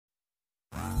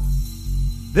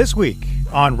This week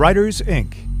on Writers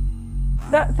Inc.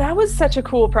 That was such a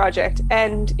cool project,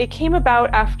 and it came about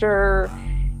after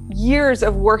years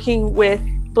of working with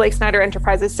Blake Snyder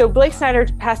Enterprises. So Blake Snyder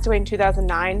passed away in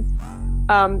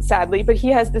 2009, sadly, but he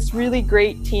has this really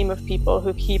great team of people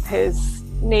who keep his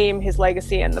name, his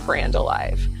legacy, and the brand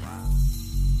alive.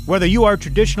 Whether you are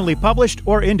traditionally published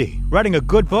or indie, writing a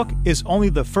good book is only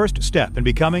the first step in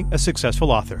becoming a successful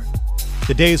author.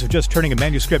 The days of just turning a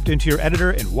manuscript into your editor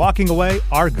and walking away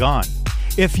are gone.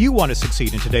 If you want to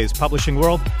succeed in today's publishing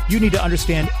world, you need to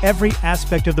understand every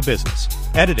aspect of the business: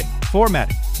 editing,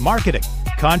 formatting, marketing,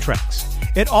 contracts.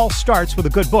 It all starts with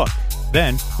a good book.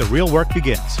 Then the real work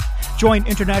begins. Join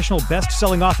international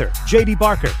best-selling author J.D.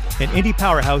 Barker and indie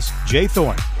powerhouse Jay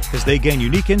Thorne as they gain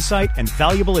unique insight and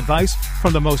valuable advice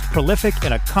from the most prolific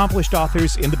and accomplished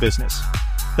authors in the business.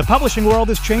 The publishing world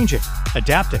is changing,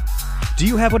 adapting. Do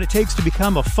you have what it takes to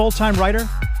become a full-time writer?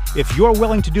 If you're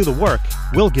willing to do the work,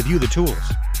 we'll give you the tools.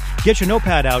 Get your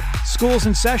notepad out. School's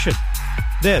in session.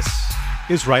 This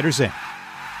is Writers Inc.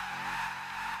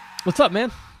 What's up,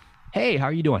 man? Hey, how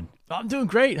are you doing? I'm doing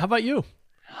great. How about you?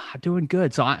 I'm doing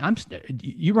good. So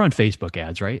you run Facebook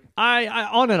ads, right? I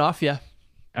on and off, yeah.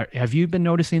 Have you been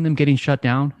noticing them getting shut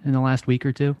down in the last week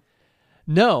or two?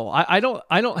 No, I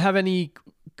don't have any.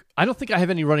 I don't think I have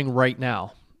any running right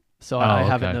now, so I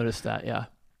haven't noticed that. Yeah.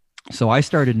 So I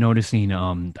started noticing.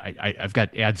 I've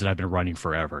got ads that I've been running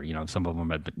forever. You know, some of them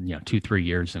have been 2-3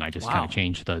 years, and I just kind of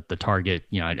changed the target.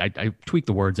 You know, I tweak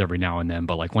the words every now and then,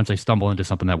 but like once I stumble into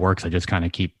something that works, I just kind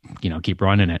of keep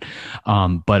running it.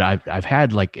 But I've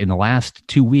had, like, in the last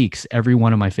 2 weeks, every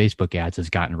one of my Facebook ads has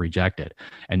gotten rejected,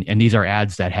 and these are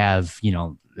ads that have,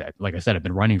 like I said, I've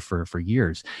been running for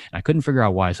years, and I couldn't figure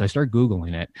out why. So I started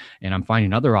Googling it, and I'm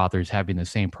finding other authors having the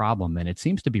same problem. And it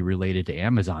seems to be related to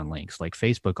Amazon links. Like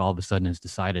Facebook all of a sudden has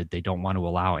decided they don't want to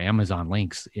allow Amazon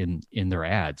links in their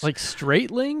ads. Like straight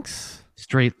links?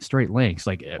 Straight links.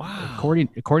 Like, wow. According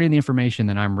to the information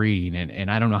that I'm reading,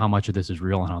 and I don't know how much of this is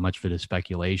real and how much of it is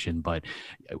speculation, but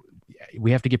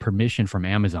we have to get permission from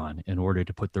Amazon in order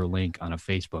to put their link on a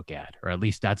Facebook ad, or at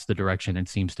least that's the direction it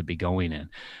seems to be going in.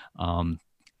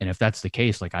 And if that's the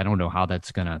case, like, I don't know how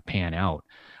that's going to pan out,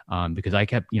 because I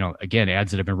kept, again,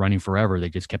 ads that have been running forever, they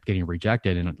just kept getting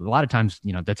rejected. And a lot of times,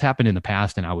 that's happened in the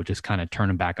past, and I would just kind of turn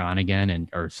them back on again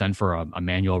or send for a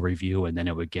manual review, and then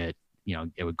it would get,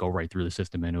 it would go right through the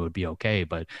system and it would be okay.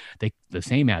 But the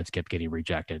same ads kept getting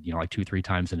rejected, like 2-3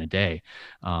 times in a day.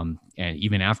 And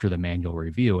even after the manual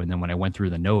review. And then when I went through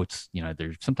the notes,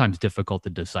 they're sometimes difficult to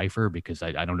decipher because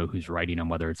I don't know who's writing them,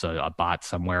 whether it's a bot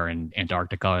somewhere in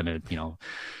Antarctica and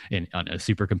on a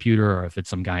supercomputer, or if it's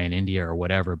some guy in India or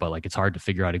whatever. But like, it's hard to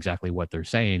figure out exactly what they're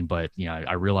saying. But,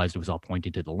 I realized it was all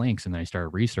pointing to the links, and then I started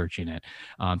researching it.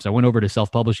 So I went over to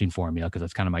Self-Publishing Formula because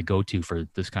that's kind of my go-to for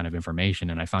this kind of information.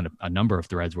 And I found a number of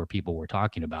threads where people were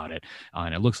talking about it.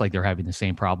 And it looks like they're having the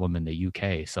same problem in the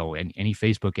UK. So any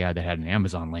Facebook ad that had an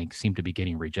Amazon link seemed to be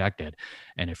getting rejected.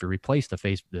 And if you replace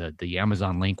the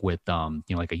Amazon link with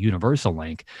like a universal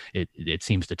link, it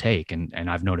seems to take. And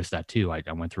I've noticed that too. I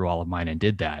went through all of mine and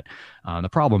did that. The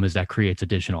problem is that creates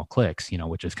additional clicks,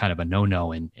 which is kind of a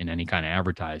no-no in any kind of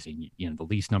advertising. The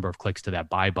least number of clicks to that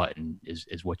buy button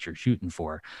is what you're shooting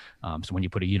for. So when you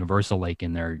put a universal link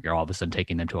in there, you're all of a sudden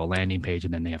taking them to a landing page,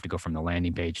 and then they have to go from the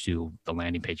landing page to the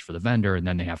landing page for the vendor, and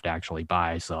then they have to actually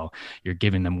buy. So you're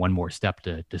giving them one more step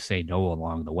to say no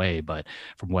along the way. But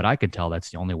from what I could tell, that's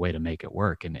the only way to make it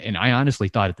work. And I honestly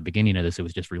thought at the beginning of this, it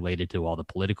was just related to all the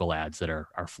political ads that are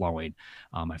flowing.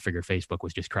 I figured Facebook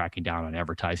was just cracking down on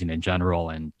advertising in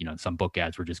general. And, some book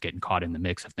ads were just getting caught in the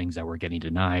mix of things that were getting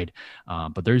denied.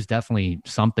 But there's definitely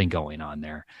something going on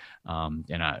there.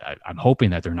 And I'm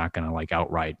hoping that they're not going to like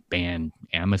outright ban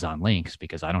Amazon links,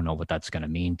 because I don't know what that's going to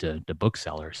mean to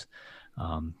booksellers.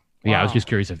 Yeah, I was just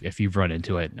curious if you've run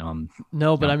into it.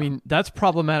 No, but I mean, that's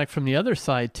problematic from the other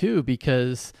side too,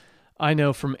 because I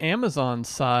know from Amazon's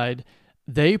side,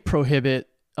 they prohibit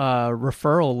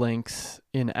referral links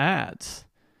in ads.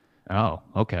 Oh,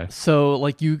 okay. So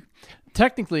like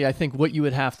technically, I think what you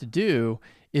would have to do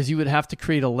is you would have to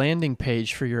create a landing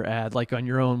page for your ad, like on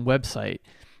your own website.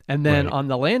 And then on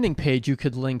the landing page, you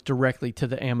could link directly to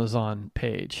the Amazon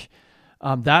page.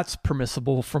 That's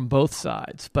permissible from both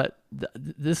sides, but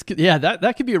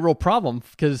that could be a real problem,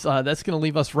 because that's going to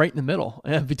leave us right in the middle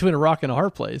between a rock and a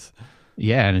hard place.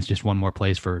 Yeah, and it's just one more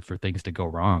place for things to go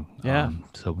wrong. Yeah.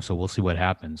 So we'll see what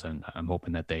happens, and I'm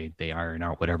hoping that they iron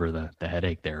out whatever the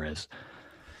headache there is.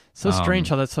 So strange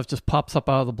how that stuff just pops up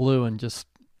out of the blue and just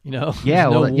yeah,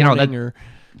 no warning or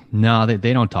No,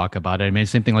 they don't talk about it. I mean,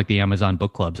 same thing like the Amazon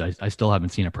book clubs. I still haven't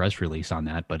seen a press release on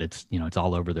that, but it's, it's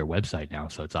all over their website now.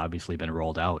 So it's obviously been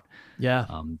rolled out. Yeah.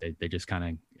 They just kind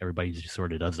of, everybody just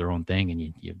sort of does their own thing and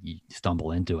you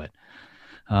stumble into it.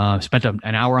 Spent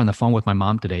an hour on the phone with my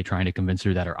mom today trying to convince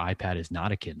her that her iPad is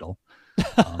not a Kindle.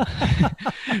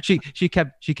 She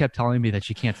kept telling me that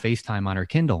she can't FaceTime on her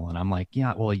Kindle, and I'm like,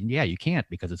 yeah, you can't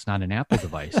because it's not an Apple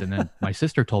device. And then my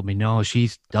sister told me, no, she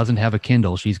doesn't have a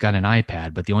Kindle. She's got an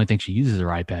iPad, but the only thing she uses her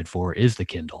iPad for is the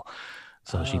Kindle.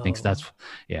 So she thinks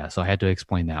so I had to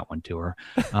explain that one to her.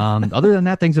 Other than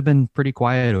that, things have been pretty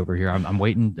quiet over here. I'm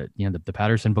waiting, the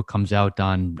Patterson book comes out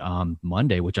on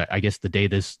Monday, which I guess the day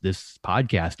this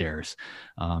podcast airs.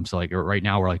 So like right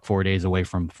now we're like 4 days away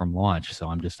from launch. So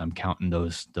I'm counting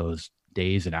those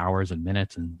days and hours and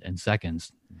minutes and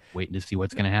seconds, waiting to see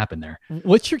what's going to happen there.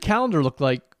 What's your calendar look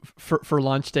like for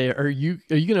launch day? Are you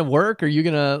going to work? Are you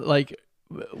going to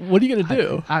what are you going to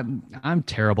do? I'm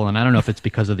terrible. And I don't know if it's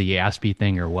because of the ASPE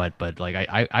thing or what, but like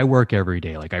I work every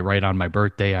day. Like I write on my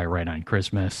birthday, I write on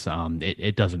Christmas.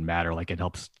 It doesn't matter. Like it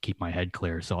helps keep my head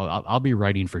clear. So I'll be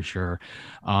writing for sure.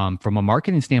 From a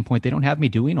marketing standpoint, they don't have me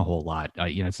doing a whole lot.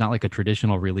 It's not like a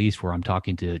traditional release where I'm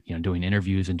talking to, doing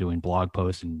interviews and doing blog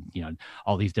posts and,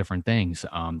 all these different things.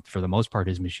 For the most part,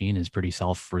 his machine is pretty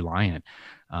self-reliant.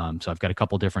 So I've got a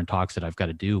couple different talks that I've got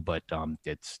to do, but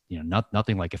it's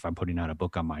nothing like if I'm putting out a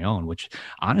book on my own, which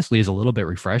honestly is a little bit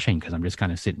refreshing because I'm just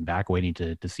kind of sitting back waiting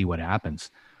to see what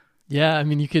happens. Yeah, I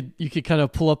mean, you could kind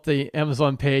of pull up the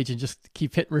Amazon page and just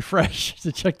keep hitting refresh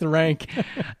to check the rank.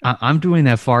 I'm doing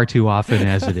that far too often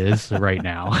as it is right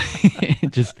now.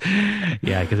 Because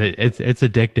it's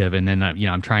addictive, and then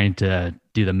I'm trying to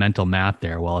do the mental math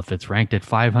there. Well, if it's ranked at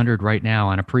 500 right now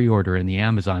on a pre-order in the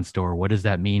Amazon store, what does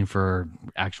that mean for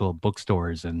actual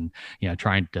bookstores? And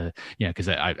trying to because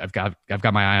I've got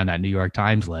my eye on that New York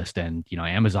Times list, and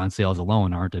Amazon sales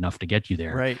alone aren't enough to get you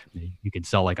there. Right. You can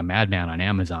sell like a madman on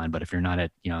Amazon, but if you're not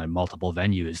at at multiple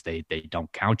venues, they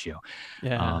don't count you.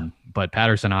 Yeah. But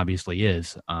Patterson obviously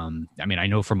is. I mean, I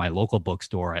know from my local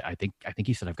bookstore, I think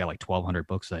he said I've got like 1,200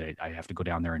 books that I have to go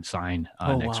down there and sign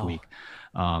next week.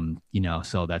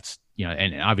 So that's,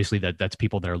 and obviously that's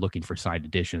people that are looking for signed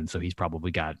editions. So he's probably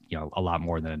got, a lot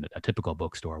more than a typical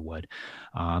bookstore would.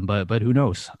 But who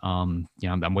knows? I'm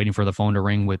waiting for the phone to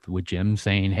ring with Jim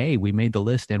saying, hey, we made the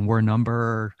list and we're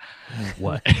number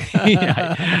what?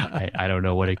 I don't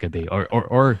know what it could be.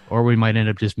 Or we might end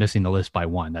up just missing the list by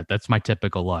one. That's my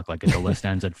typical luck. Like if the list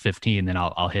ends at 15, then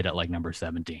I'll hit it like number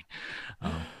 17.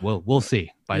 We'll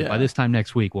see. By this time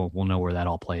next week, we'll know where that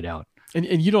all played out.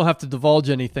 And you don't have to divulge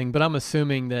anything, but I'm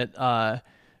assuming that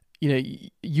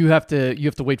you have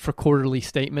to wait for quarterly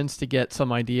statements to get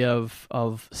some idea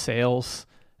of sales.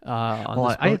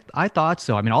 I thought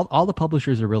so. I mean, all the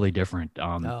publishers are really different.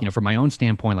 From my own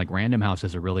standpoint, like Random House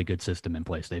has a really good system in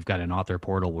place. They've got an author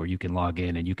portal where you can log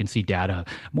in and you can see data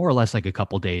more or less like a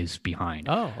couple days behind.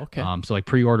 Oh, okay. So like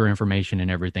pre-order information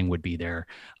and everything would be there.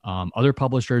 Other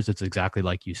publishers, it's exactly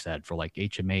like you said. For like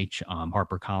HMH,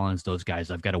 HarperCollins, those guys,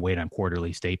 I've got to wait on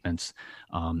quarterly statements.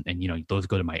 And those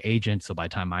go to my agent. So by the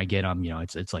time I get them,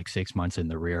 it's like 6 months in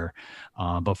the rear.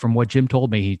 But from what Jim told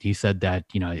me, he said that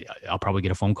I'll probably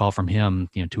get a phone call from him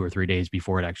 2 or 3 days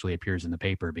before it actually appears in the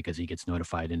paper because he gets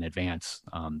notified in advance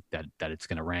that it's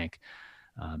going to rank.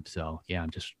 So yeah,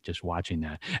 I'm just watching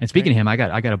that. And speaking of him, I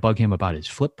got to bug him about his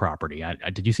flip property.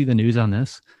 Did you see the news on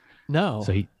this? No.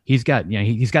 So he's got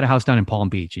a house down in Palm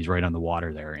Beach. He's right on the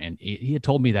water there, and he had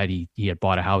told me that he had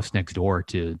bought a house next door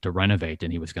to renovate,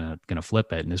 and he was gonna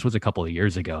flip it. And this was a couple of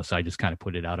years ago, so I just kind of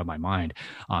put it out of my mind.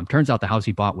 Turns out the house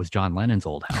he bought was John Lennon's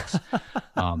old house,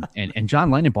 and John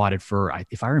Lennon bought it for,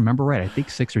 if I remember right, I think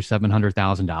 $600,000 or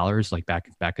 $700,000, like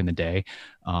back in the day.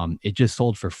 It just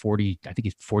sold for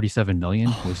 $47 million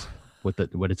was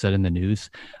what it said in the news.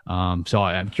 So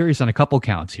I'm curious on a couple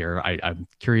counts here. I'm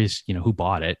curious, who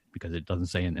bought it, because it doesn't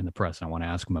say in the press. And I want to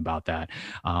ask him about that.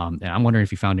 And I'm wondering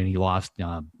if you found any lost,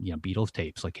 Beatles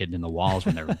tapes like hidden in the walls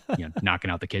when they're knocking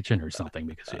out the kitchen or something,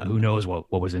 because who knows what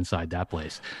was inside that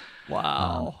place.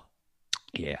 Wow.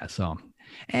 Yeah. So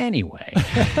anyway,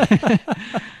 how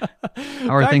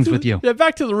are things with you? Yeah,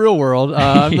 back to the real world.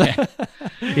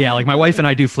 Yeah, like my wife and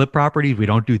I do flip properties. We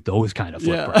don't do those kind of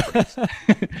flip properties.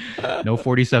 No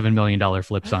 $47 million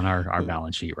flips on our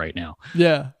balance sheet right now.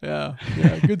 Yeah,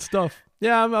 good stuff.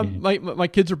 Yeah, my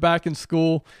kids are back in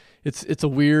school. It's a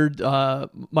weird.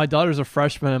 My daughter's a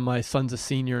freshman and my son's a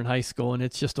senior in high school, and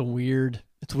it's just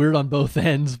It's weird on both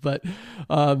ends, but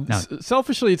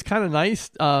selfishly, it's kind of nice.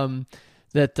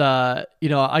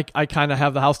 I kind of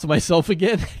have the house to myself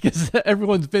again because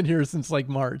everyone's been here since like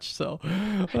March. So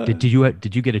did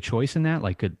you get a choice in that?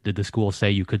 Like, did the school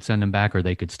say you could send them back, or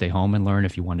they could stay home and learn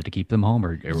if you wanted to keep them home,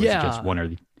 or was it just one or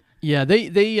the? Yeah,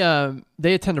 they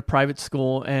attend a private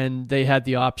school, and they had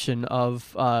the option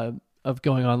of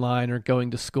going online or going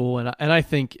to school. And I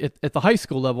think at the high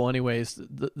school level anyways,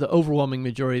 the overwhelming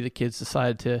majority of the kids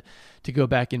decided to go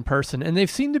back in person, and they've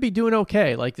seemed to be doing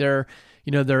okay. Like they're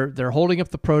holding up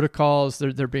the protocols.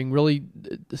 They're being really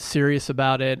serious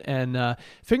about it, and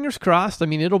fingers crossed. I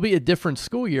mean, it'll be a different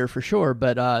school year for sure,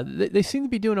 but they seem to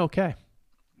be doing okay.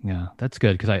 Yeah, that's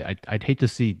good, because I'd hate to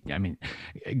see. I mean,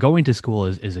 going to school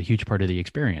is a huge part of the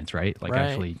experience, right? Like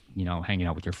actually, hanging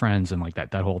out with your friends and like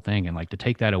that whole thing, and like to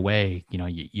take that away, you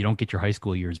don't get your high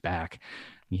school years back,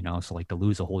 so like to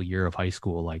lose a whole year of high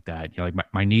school like that, like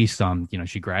my niece,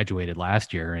 she graduated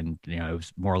last year, and it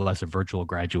was more or less a virtual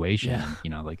graduation.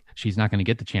 Yeah. Like she's not going to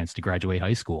get the chance to graduate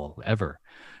high school ever.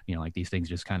 Like these things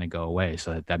just kind of go away,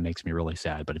 so that makes me really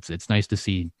sad. But it's nice to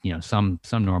see some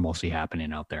normalcy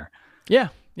happening out there.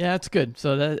 Yeah, it's good.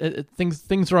 So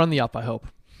things are on the up, I hope.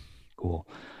 Cool.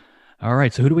 All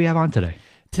right. So who do we have on today?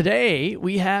 Today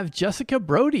we have Jessica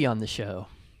Brody on the show.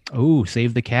 Oh,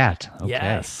 Save the Cat. Okay.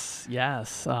 Yes.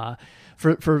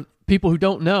 For people who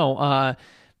don't know,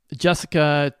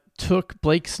 Jessica took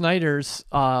Blake Snyder's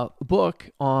book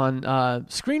on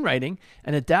screenwriting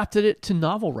and adapted it to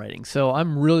novel writing. So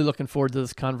I'm really looking forward to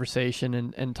this conversation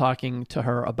and talking to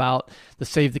her about the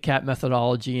Save the Cat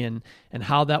methodology and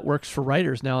how that works for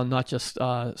writers now, and not just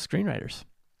screenwriters.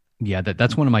 Yeah,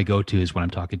 that's one of my go-tos when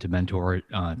I'm talking to mentor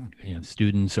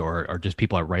students or just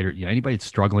people at writer. Anybody that's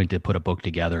struggling to put a book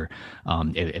together,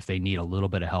 if they need a little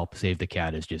bit of help, Save the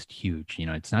Cat is just huge.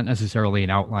 It's not necessarily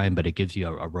an outline, but it gives you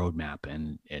a roadmap,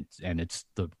 and it's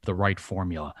the right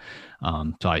formula.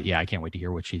 I can't wait to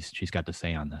hear what she's got to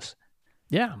say on this.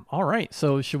 Yeah. All right.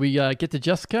 So should we get to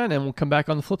Jessica, and then we'll come back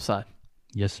on the flip side?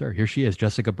 Yes, sir. Here she is,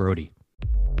 Jessica Brody.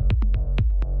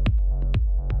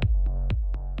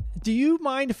 Do you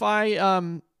mind if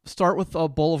I start with a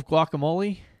bowl of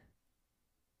guacamole?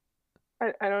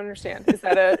 I don't understand. Is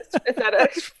that a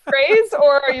phrase,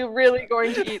 or are you really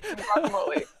going to eat some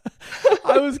guacamole?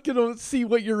 I was going to see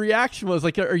what your reaction was.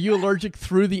 Like, are you allergic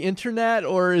through the internet,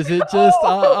 or is it just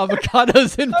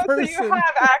avocados in person? So you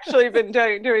have actually been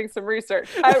doing some research.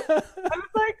 I was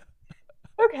like,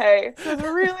 okay, so it's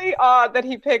really odd that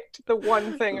he picked the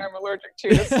one thing I'm allergic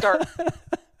to start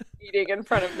eating in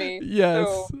front of me. Yes.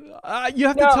 So, you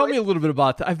have to tell me a little bit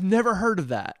about that. I've never heard of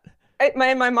that.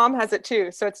 My mom has it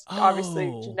too, so it's obviously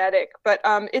genetic, but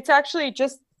it's actually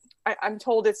just, I'm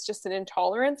told it's just an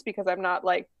intolerance, because I'm not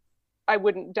like, I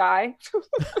wouldn't die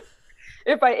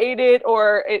if I ate it,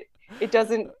 or it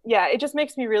doesn't, it just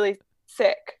makes me really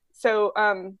sick. So,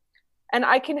 and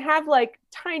I can have like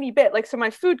tiny bit, like, so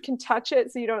my food can touch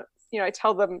it. So you don't, I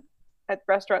tell them at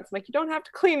restaurants, I'm like, you don't have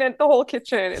to clean it, the whole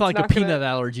kitchen. It's not like a peanut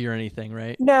allergy or anything,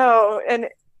 right? No. And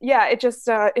it just,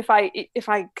 if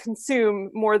I consume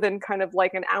more than kind of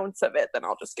like an ounce of it, then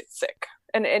I'll just get sick.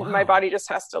 And my body just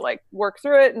has to like work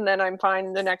through it, and then I'm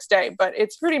fine the next day. But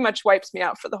it's pretty much wipes me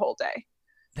out for the whole day.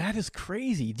 That is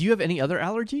crazy. Do you have any other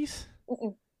allergies?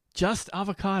 Mm-mm. Just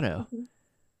avocado. Mm-hmm.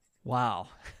 Wow.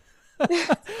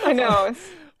 I know.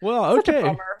 Well, okay. Such a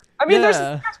bummer. I mean,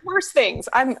 there's worse things.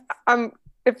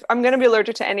 If I'm going to be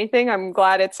allergic to anything, I'm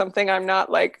glad it's something I'm not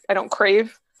like, I don't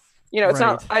crave. It's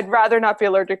not, I'd rather not be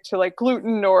allergic to like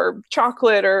gluten or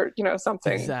chocolate or,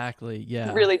 something. Exactly.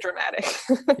 Yeah. Really dramatic.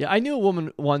 Yeah. I knew a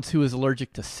woman once who was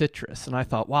allergic to citrus, and I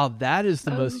thought, wow, that is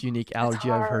the most unique allergy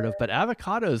I've heard of, but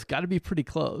avocado's got to be pretty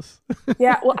close.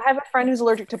 Yeah. Well, I have a friend who's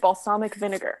allergic to balsamic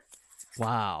vinegar.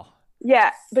 Wow.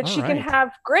 Yeah. But she can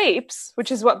have grapes,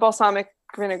 which is what balsamic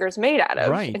vinegar is made out of.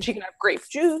 Right. And she can have grape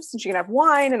juice, and she can have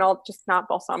wine, and all, just not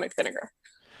balsamic vinegar.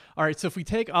 All right, so if we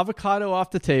take avocado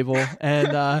off the table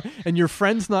and your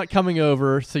friend's not coming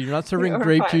over, so you're not serving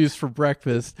grape juice for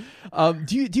breakfast,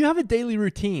 do you have a daily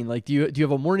routine? Like, do you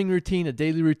have a morning routine, a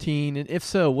daily routine, and if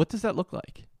so, what does that look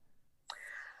like?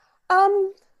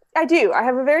 I do. I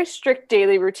have a very strict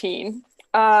daily routine.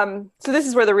 So this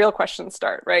is where the real questions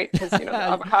start, right? Because the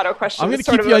avocado question. I'm going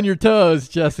to keep you on your toes,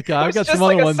 Jessica. I've got some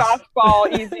other ones. Just like a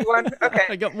softball, easy one. Okay,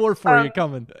 I got more for you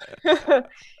coming.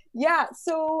 Yeah,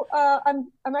 so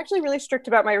I'm actually really strict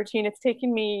about my routine. It's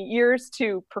taken me years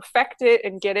to perfect it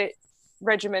and get it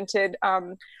regimented.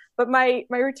 But my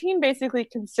routine basically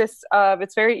consists of,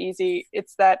 it's very easy.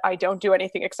 It's that I don't do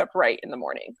anything except write in the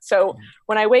morning. So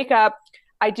when I wake up,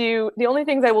 the only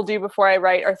things I will do before I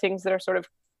write are things that are sort of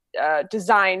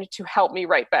designed to help me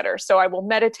write better. So I will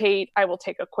meditate. I will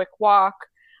take a quick walk.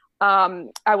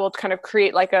 I will kind of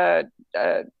create like a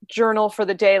journal for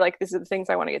the day. Like, these are the things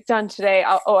I want to get done today.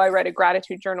 I write a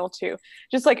gratitude journal too.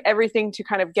 Just like everything to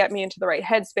kind of get me into the right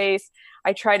headspace.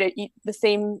 I try to eat the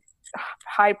same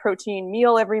high protein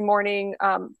meal every morning,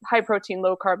 high protein,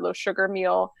 low carb, low sugar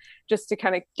meal, just to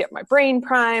kind of get my brain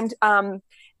primed.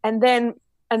 And then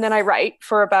I write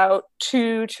for about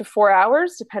 2 to 4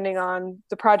 hours, depending on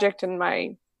the project and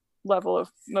my level of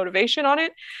motivation on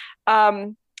it.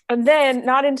 And then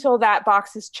not until that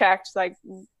box is checked, like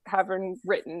having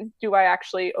written, do I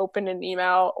actually open an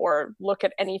email or look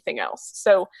at anything else.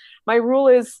 So my rule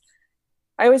is,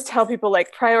 I always tell people,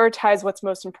 like, prioritize what's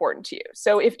most important to you.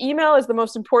 So if email is the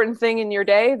most important thing in your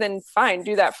day, then fine,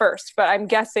 do that first. But I'm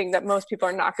guessing that most people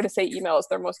are not going to say email is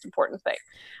their most important thing.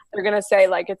 They're going to say,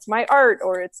 like, it's my art,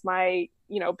 or it's my,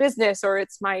 business, or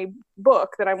it's my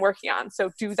book that I'm working on.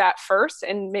 So do that first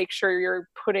and make sure you're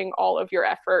putting all of your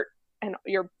effort and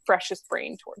your freshest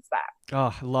brain towards that.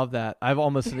 Oh, I love that. I've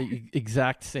almost the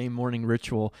exact same morning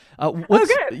ritual. Good.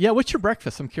 Yeah. What's your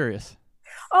breakfast? I'm curious.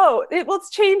 Oh, it's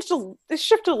changed. It's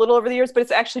shifted a little over the years, but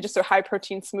it's actually just a high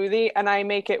protein smoothie, and I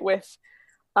make it with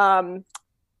a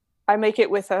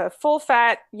full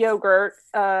fat yogurt,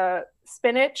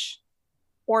 spinach,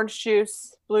 orange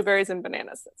juice, blueberries, and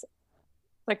bananas. That's it.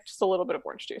 Like, just a little bit of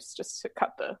orange juice, just to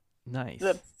cut the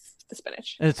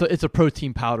spinach. And it's a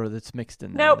protein powder that's mixed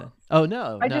in there. Nope. Then. Oh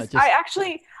no!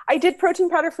 I did protein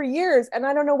powder for years, and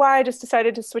I don't know why I just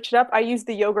decided to switch it up. I use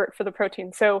the yogurt for the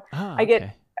protein, so I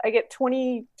get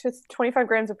 20 to 25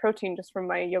 grams of protein just from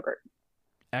my yogurt.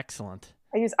 Excellent.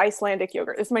 I use Icelandic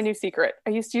yogurt. This is my new secret.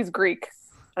 I used to use Greek,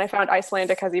 and I found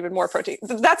Icelandic has even more protein.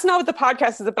 That's not what the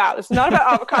podcast is about. It's not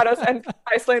about avocados and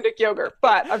Icelandic yogurt,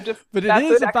 but But it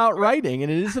is about writing,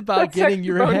 and it is about getting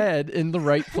your head in the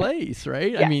right place,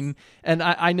 right? Yes. I mean, and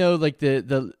I know, like,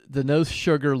 the no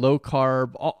sugar, low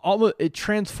carb, almost, it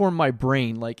transformed my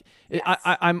brain. Like, yes.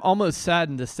 I'm almost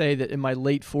saddened to say that in my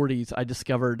late 40s, I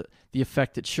discovered the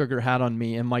effect that sugar had on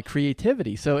me and my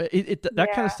creativity. So that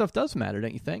kind of stuff does matter,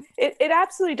 don't you think? It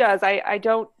absolutely does. I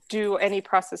don't do any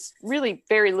really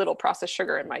very little processed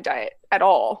sugar in my diet at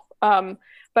all.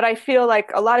 But I feel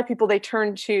like a lot of people, they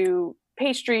turn to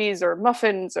pastries or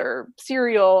muffins or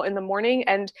cereal in the morning,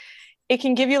 and it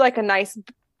can give you like a nice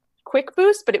quick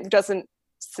boost, but it doesn't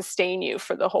sustain you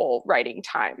for the whole writing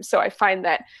time. So I find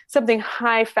that something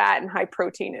high fat and high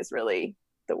protein is really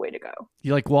the way to go.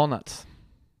 You like walnuts?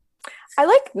 I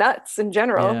like nuts in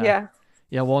general. Yeah.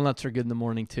 Yeah. Walnuts are good in the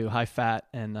morning too. High fat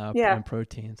and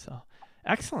protein. So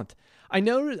excellent. I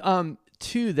know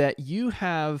too that you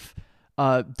have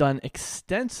done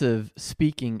extensive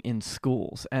speaking in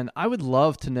schools, and I would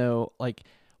love to know, like,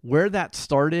 where that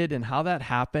started and how that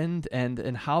happened,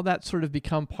 and how that sort of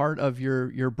become part of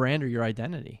your brand or your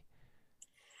identity.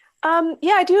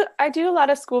 I do a lot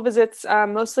of school visits,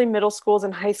 mostly middle schools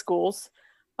and high schools.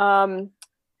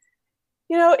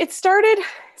 It started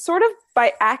sort of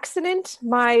by accident.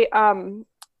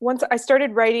 Once I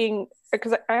started writing,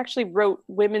 because I actually wrote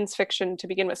women's fiction to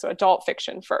begin with, so adult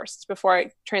fiction first, before I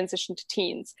transitioned to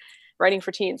teens, writing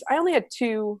for teens. I only had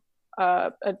 2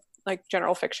 like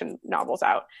general fiction novels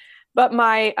out, but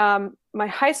my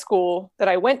high school that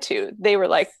I went to, they were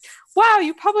like, "Wow,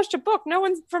 you published a book! No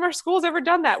one from our school's ever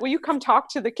done that. Will you come talk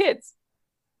to the kids?"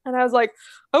 And I was like,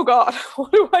 "Oh God,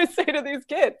 what do I say to these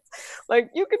kids? Like,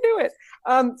 you can do it."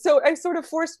 So I sort of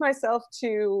forced myself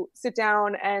to sit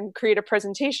down and create a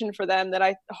presentation for them that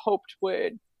I hoped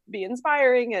would be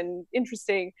inspiring and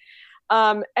interesting.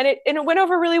 And it went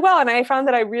over really well. And I found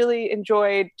that I really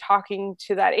enjoyed talking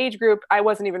to that age group. I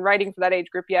wasn't even writing for that age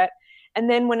group yet. And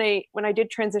then when I did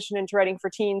transition into writing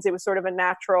for teens, it was sort of a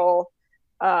natural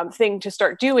thing to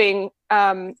start doing.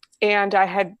 And I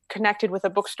had connected with a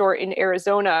bookstore in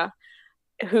Arizona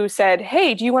who said,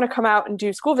 "Hey, do you want to come out and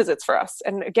do school visits for us?"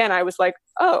 And again, I was like,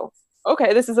 "Oh,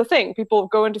 okay, this is a thing. People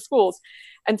go into schools."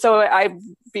 And so I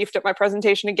beefed up my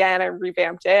presentation again. I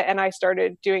revamped it, and I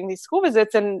started doing these school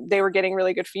visits, and they were getting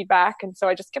really good feedback. And so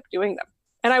I just kept doing them.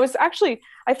 And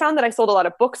I found that I sold a lot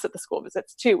of books at the school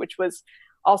visits too, which was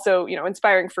also,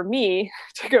 inspiring for me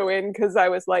to go in, because I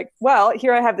was like, well,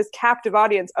 here I have this captive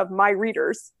audience of my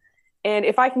readers. And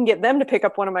if I can get them to pick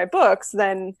up one of my books,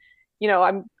 then,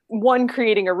 I'm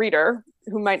creating a reader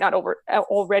who might not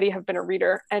already have been a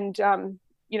reader. And,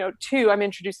 2, I'm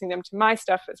introducing them to my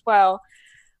stuff as well.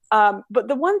 But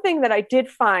the one thing that I did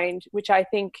find, which I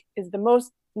think is the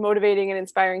most motivating and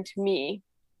inspiring to me,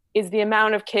 is the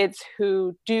amount of kids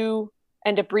who do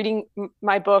end up reading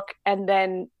my book, and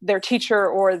then their teacher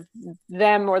or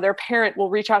them or their parent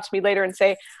will reach out to me later and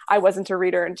say, "I wasn't a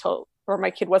reader or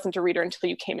my kid wasn't a reader until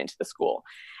you came into the school.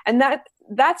 And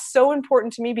that's so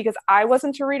important to me because I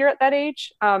wasn't a reader at that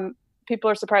age. People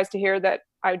are surprised to hear that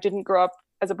I didn't grow up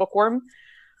as a bookworm.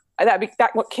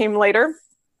 That what came later.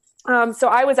 So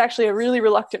I was actually a really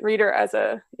reluctant reader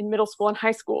in middle school and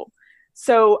high school.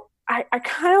 So I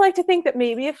kind of like to think that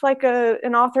maybe if like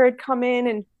an author had come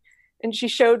in and she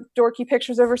showed dorky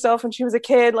pictures of herself when she was a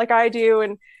kid, like I do,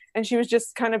 and she was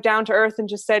just kind of down to earth and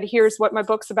just said, here's what my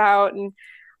book's about, and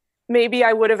maybe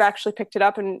I would have actually picked it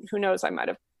up, and who knows, I might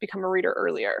have become a reader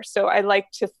earlier. So I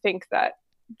like to think that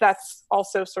that's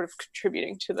also sort of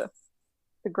contributing to the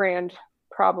grand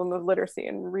problem of literacy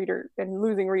and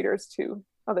losing readers to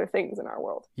other things in our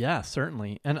world. Yeah,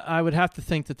 certainly. And I would have to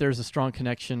think that there's a strong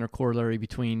connection or corollary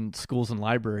between schools and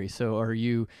libraries. So are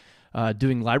you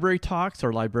doing library talks,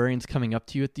 or librarians coming up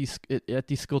to you at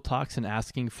these school talks and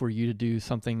asking for you to do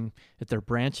something at their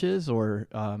branches or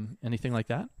anything like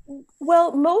that?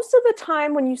 Well, most of the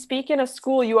time when you speak in a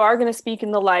school, you are going to speak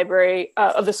in the library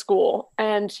of the school,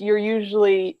 and you're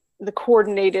usually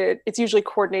it's usually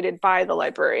coordinated by the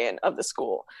librarian of the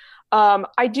school.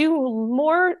 I do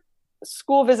more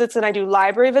school visits than I do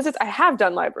library visits. I have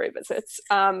done library visits.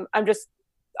 I'm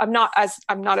not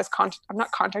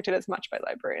contacted as much by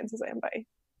librarians as I am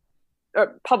by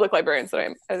public librarians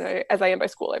as I am by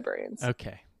school librarians.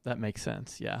 Okay, that makes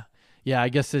sense. Yeah. I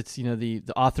guess it's the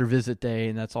author visit day,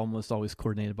 and that's almost always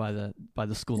coordinated by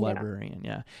the school librarian.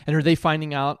 Yeah. And are they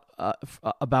finding out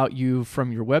about you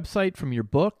from your website, from your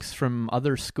books, from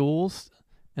other schools?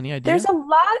 Any idea? There's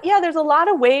a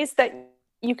lot of ways that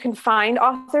you can find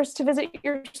authors to visit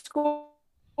your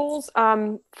schools.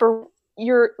 For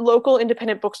your local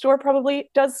independent bookstore probably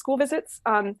does school visits.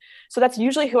 So that's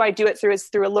usually who I do it through, is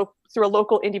through a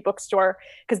local indie bookstore,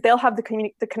 because they'll have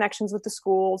the connections with the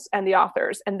schools and the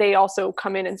authors, and they also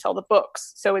come in and sell the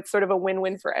books. So it's sort of a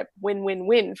win-win for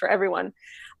everyone.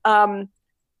 And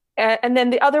then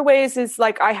the other ways is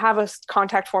like I have a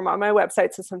contact form on my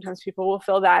website, so sometimes people will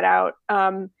fill that out,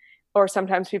 or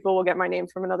sometimes people will get my name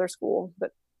from another school.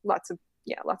 But lots of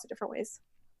different ways.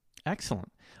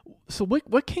 Excellent. So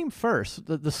what came first,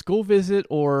 the school visit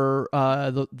or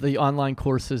the online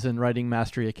courses in Writing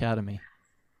Mastery Academy?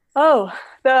 Oh,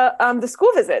 the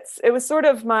school visits. It was sort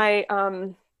of my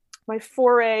my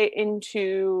foray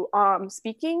into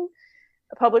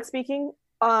public speaking.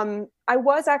 I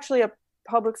was actually a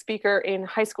public speaker in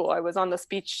high school. I was on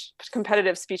the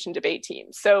competitive speech and debate team.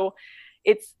 So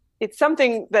it's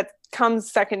something that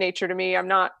comes second nature to me. I'm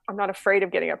not afraid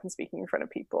of getting up and speaking in front of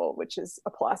people, which is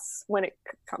a plus when it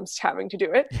comes to having to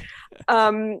do it.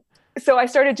 So I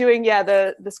started doing,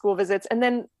 the school visits. And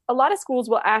then a lot of schools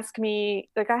will ask me,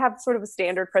 like I have sort of a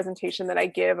standard presentation that I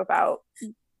give about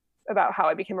how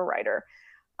I became a writer.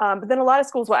 But then a lot of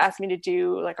schools will ask me to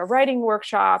do like a writing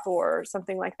workshop or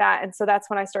something like that. And so that's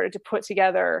when I started to put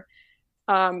together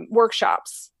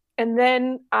workshops. And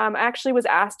then I actually was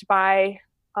asked by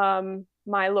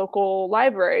my local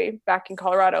library back in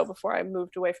Colorado before I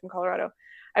moved away from Colorado.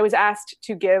 I was asked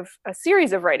to give a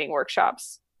series of writing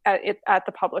workshops at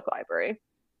the public library.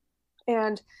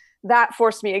 And that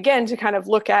forced me again to kind of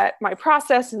look at my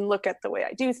process and look at the way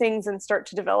I do things and start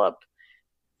to develop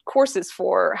courses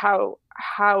for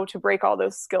how to break all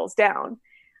those skills down.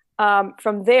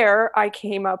 From there, I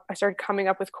started coming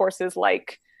up with courses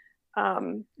like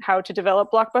how to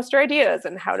develop blockbuster ideas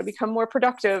and how to become more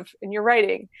productive in your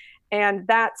writing. And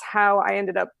that's how I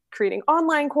ended up creating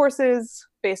online courses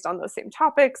based on those same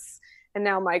topics. And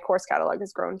now my course catalog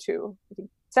has grown to, I think,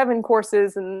 7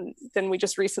 courses. And then we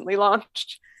just recently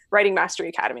launched Writing Mastery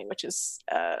Academy, which is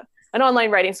an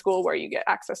online writing school where you get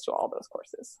access to all those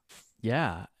courses.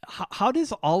 Yeah. How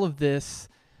does all of this,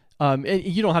 and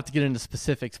you don't have to get into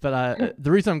specifics, but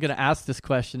the reason I'm going to ask this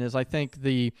question is I think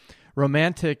the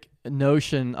romantic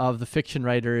notion of the fiction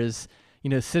writer is,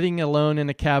 sitting alone in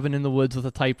a cabin in the woods with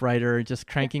a typewriter, just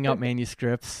cranking out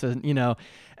manuscripts, and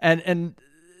and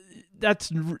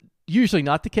that's usually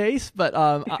not the case. But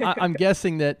I'm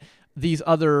guessing that these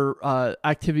other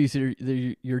activities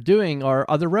that you're doing are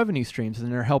other revenue streams,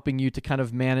 and they're helping you to kind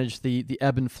of manage the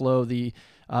ebb and flow, the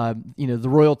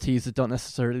royalties that don't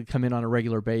necessarily come in on a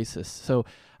regular basis. So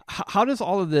how does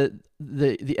all of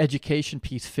the education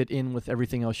piece fit in with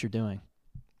everything else you're doing?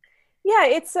 Yeah,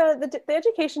 it's the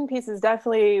education piece is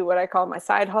definitely what I call my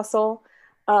side hustle,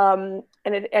 and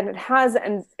it has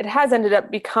ended up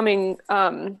becoming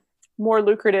more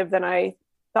lucrative than I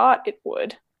thought it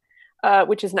would,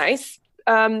 which is nice.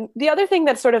 The other thing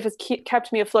that sort of has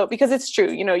kept me afloat, because it's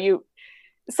true,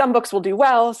 some books will do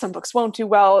well, some books won't do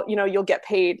well. You'll get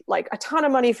paid like a ton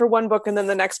of money for one book, and then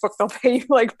the next book they'll pay you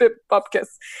like bit bupkis.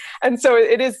 And so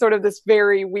it is sort of this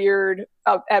very weird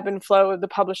ebb and flow of the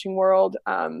publishing world.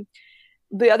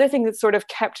 The other thing that sort of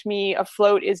kept me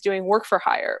afloat is doing work for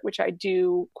hire, which I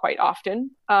do quite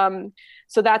often.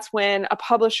 So that's when a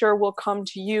publisher will come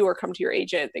to you or come to your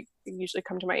agent. They usually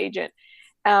come to my agent,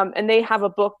 and they have a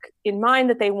book in mind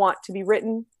that they want to be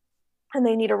written, and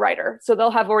they need a writer. So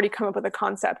they'll have already come up with a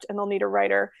concept and they'll need a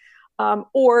writer.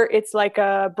 Or it's like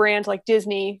a brand like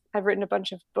Disney. I've written a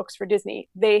bunch of books for Disney.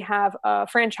 They have a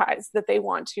franchise that they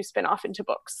want to spin off into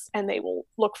books, and they will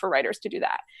look for writers to do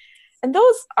that. And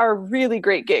those are really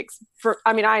great gigs.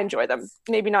 I enjoy them.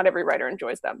 Maybe not every writer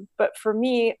enjoys them, but for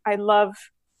me, I love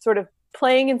sort of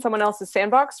playing in someone else's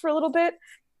sandbox for a little bit,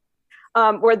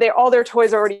 where all their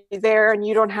toys are already there, and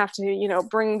you don't have to,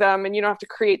 bring them, and you don't have to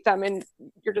create them, and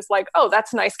you're just like, oh,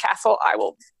 that's a nice castle. I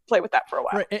will play with that for a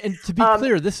while. Right. And to be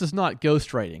clear, this is not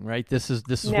ghostwriting, right? This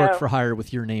is no. work for hire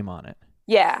with your name on it.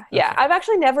 Yeah. Okay. I've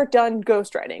actually never done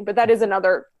ghostwriting, but that is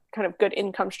another kind of good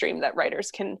income stream that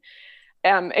writers can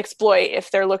exploit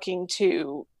if they're looking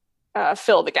to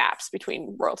fill the gaps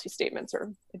between royalty statements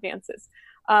or advances.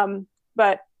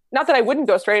 But not that I wouldn't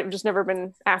ghostwrite, I've just never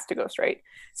been asked to ghostwrite.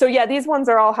 So yeah, these ones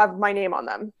all have my name on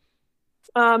them.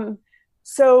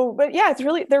 But yeah,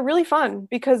 they're really fun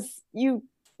because you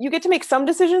get to make some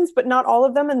decisions, but not all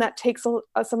of them. And that takes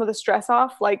some of the stress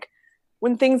off. Like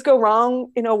when things go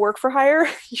wrong in a work for hire,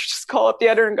 you just call up the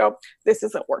editor and go, this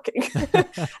isn't working.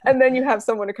 And then you have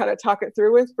someone to kind of talk it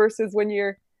through with, versus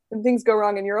when things go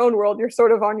wrong in your own world, you're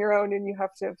sort of on your own and you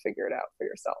have to figure it out for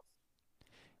yourself.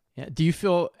 Yeah. Do you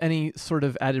feel any sort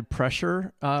of added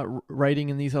pressure writing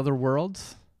in these other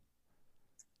worlds?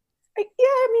 Yeah,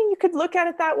 you could look at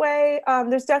it that way.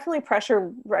 There's definitely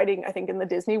pressure writing, I think, in the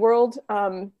Disney world.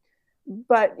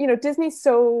 But, Disney's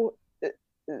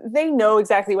they know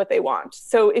exactly what they want.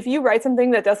 So if you write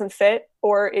something that doesn't fit,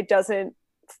 or it doesn't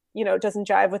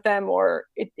jive with them, or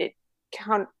it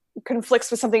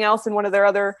conflicts with something else in one of their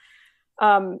other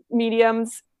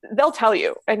mediums, they'll tell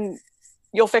you and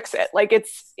you'll fix it. Like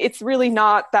it's really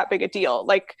not that big a deal.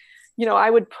 Like, I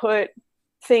would put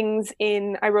things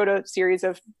in, I wrote a series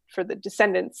for the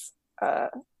Descendants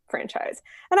franchise,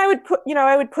 and I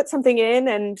would put something in,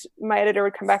 and my editor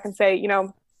would come back and say,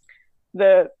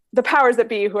 the powers that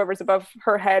be, whoever's above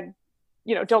her head,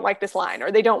 don't like this line,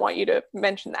 or they don't want you to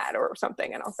mention that or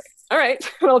something. And I'll say, all right,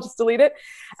 and I'll just delete it.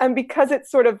 And because it's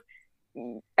sort of,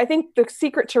 I think the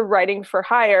secret to writing for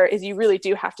hire is you really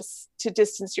do have to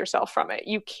distance yourself from it.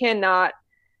 You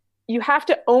have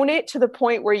to own it to the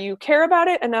point where you care about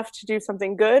it enough to do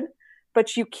something good,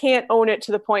 but you can't own it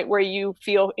to the point where you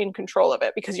feel in control of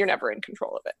it, because you're never in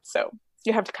control of it. So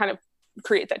you have to kind of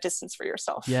create that distance for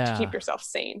yourself to keep yourself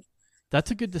sane. That's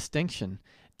a good distinction.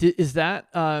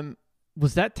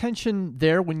 Was that tension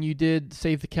there when you did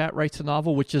Save the Cat Writes a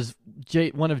Novel, which is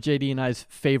one of JD and I's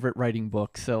favorite writing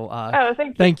books? So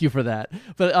thank you for that.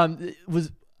 But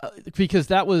because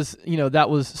that was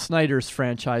Snyder's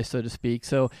franchise, so to speak.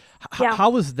 So how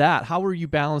was that? How were you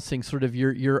balancing sort of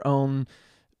your own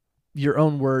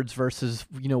words versus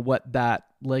what that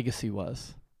legacy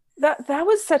was? That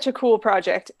was such a cool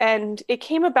project, and it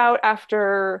came about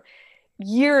after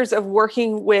years of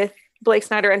working with Blake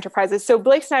Snyder Enterprises. So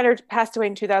Blake Snyder passed away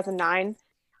in 2009,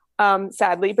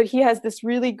 sadly, but he has this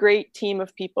really great team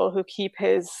of people who keep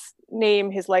his name,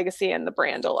 his legacy, and the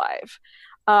brand alive.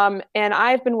 And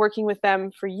I've been working with them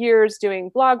for years, doing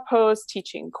blog posts,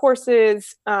 teaching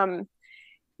courses,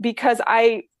 because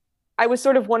I was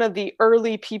sort of one of the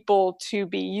early people to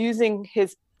be using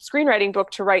his screenwriting book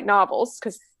to write novels,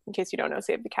 because in case you don't know,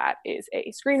 Save the Cat is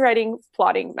a screenwriting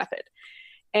plotting method.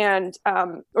 And,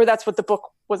 or that's what the book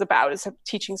was about, is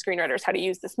teaching screenwriters how to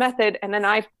use this method. And then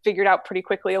I figured out pretty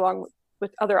quickly, along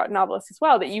with other novelists as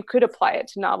well, that you could apply it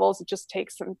to novels. It just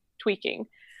takes some tweaking.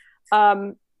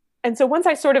 And so once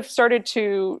I sort of started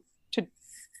to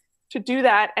do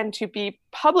that and to be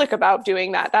public about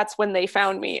doing that, that's when they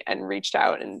found me and reached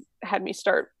out and had me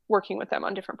start working with them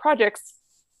on different projects.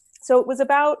 So it was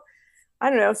about,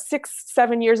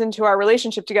 6-7 years into our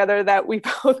relationship together that we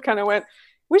both kind of went,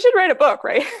 we should write a book,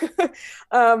 right?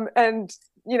 And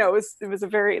it was a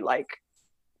very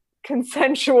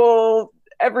consensual,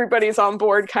 everybody's on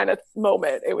board kind of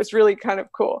moment. It was really kind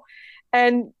of cool.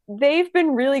 And they've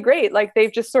been really great.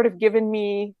 They've just sort of given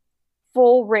me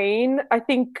full reign. I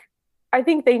think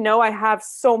they know I have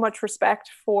so much respect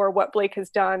for what Blake has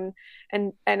done,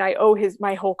 and I owe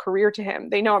my whole career to him.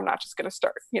 They know I'm not just going to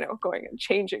start, going and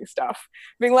changing stuff,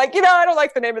 being like, I don't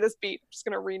like the name of this beat, I'm just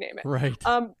going to rename it. Right.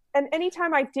 And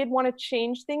anytime I did want to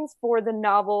change things for the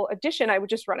novel edition, I would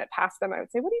just run it past them. I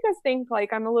would say, what do you guys think?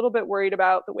 Like, I'm a little bit worried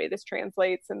about the way this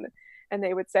translates. And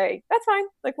they would say, that's fine.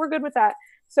 Like, we're good with that.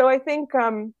 So I think,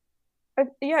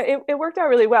 it worked out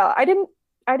really well. I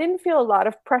didn't feel a lot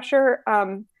of pressure.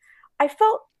 I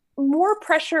felt more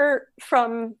pressure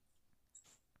from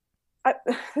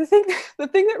the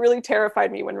thing that really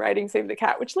terrified me when writing Save the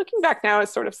Cat, which looking back now is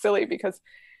sort of silly because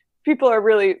people are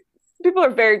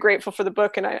very grateful for the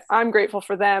book, and I'm grateful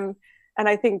for them. And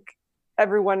I think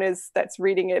everyone that's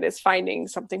reading it is finding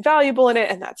something valuable in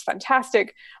it, and that's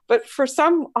fantastic. But for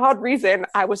some odd reason,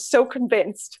 I was so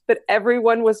convinced that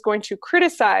everyone was going to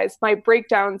criticize my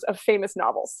breakdowns of famous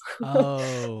novels.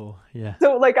 Oh, yeah.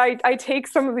 So like I take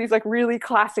some of these like really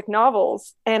classic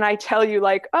novels and I tell you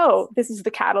like, oh, this is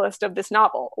the catalyst of this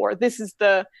novel, or this is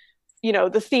the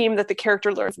theme that the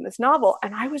character learns in this novel.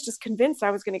 And I was just convinced I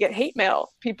was going to get hate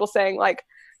mail, people saying like,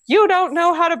 you don't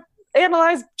know how to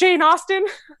analyze Jane Austen.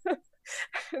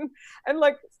 and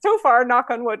like, so far,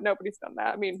 knock on wood, nobody's done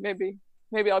that. I mean, maybe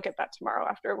I'll get that tomorrow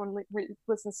after everyone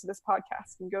listens to this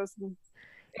podcast and goes and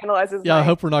analyzes. Yeah, I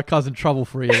hope we're not causing trouble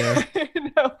for you there.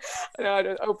 No, I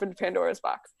just opened Pandora's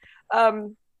box.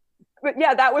 But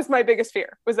yeah, that was my biggest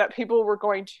fear, was that people were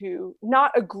going to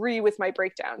not agree with my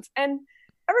breakdowns. And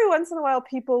every once in a while,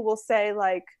 people will say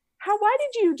like, why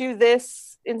did you do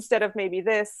this instead of maybe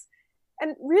this?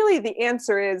 And really the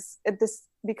answer is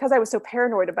because I was so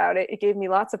paranoid about it, it gave me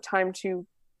lots of time to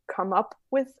come up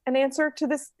with an answer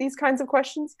to these kinds of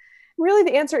questions. Really,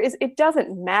 the answer is it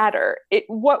doesn't matter.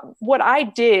 What I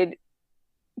did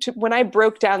when I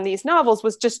broke down these novels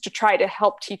was just to try to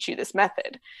help teach you this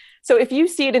method. So if you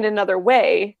see it in another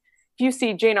way, if you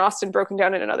see Jane Austen broken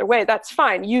down in another way, that's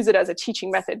fine. Use it as a teaching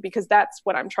method, because that's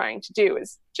what I'm trying to do,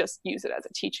 is just use it as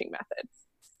a teaching method.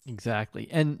 Exactly.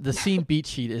 And the scene beat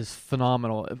sheet is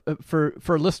phenomenal. For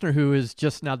a listener who is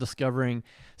just now discovering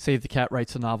Save the Cat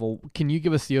Writes a Novel, can you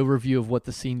give us the overview of what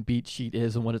the scene beat sheet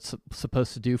is and what it's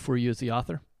supposed to do for you as the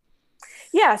author?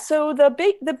 Yeah, so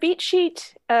the beat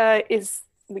sheet is,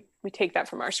 we take that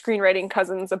from our screenwriting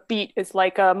cousins. A beat is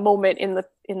like a moment in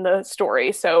the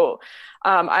story. So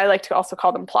I like to also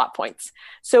call them plot points.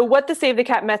 So what the Save the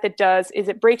Cat method does is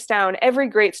it breaks down every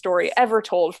great story ever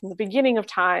told from the beginning of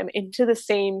time into the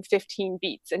same 15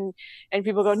 beats. And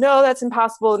people go, no, that's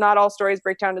impossible. Not all stories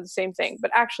break down to the same thing,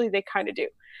 but actually they kind of do.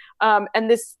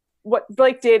 And what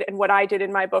Blake did and what I did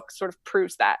in my book sort of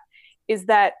proves that, is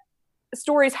that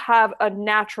stories have a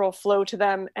natural flow to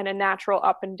them and a natural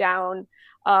up and down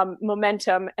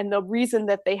momentum. And the reason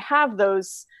that they have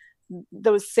those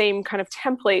same kind of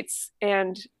templates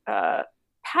and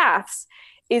paths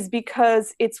is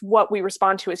because it's what we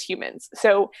respond to as humans.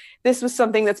 So this was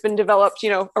something that's been developed,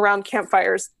 around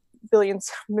campfires billions,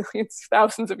 millions,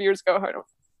 thousands of years ago.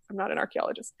 I'm not an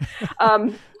archaeologist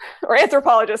or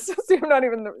anthropologist. See, I'm not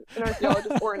even an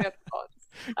archaeologist or an anthropologist.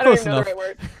 I don't even know the right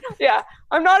word. Yeah,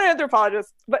 I'm not an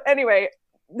anthropologist. But anyway,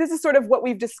 this is sort of what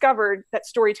we've discovered that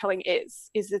storytelling is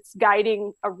it's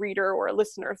guiding a reader or a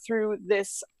listener through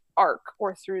this arc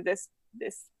or through this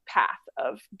path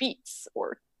of beats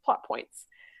or plot points.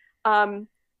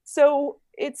 So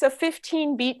it's a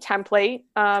 15 beat template,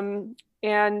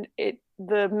 and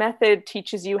the method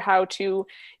teaches you how to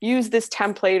use this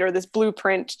template or this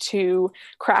blueprint to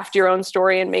craft your own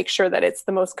story and make sure that it's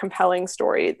the most compelling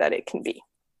story that it can be.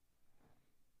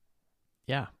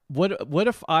 Yeah. What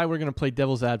if I were going to play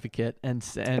devil's advocate and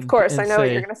of course, I know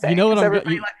what you're going to say. You know what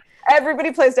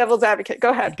everybody plays devil's advocate.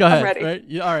 Go ahead. I'm ready. Right?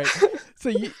 Yeah, all right.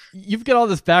 So you've got all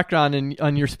this background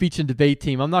on your speech and debate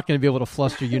team. I'm not going to be able to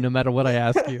fluster you no matter what I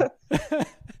ask you.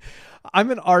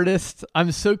 I'm an artist.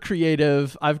 I'm so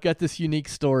creative. I've got this unique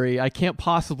story. I can't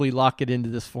possibly lock it into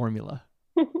this formula.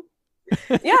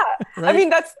 Yeah. Right? I mean,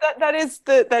 that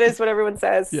is what everyone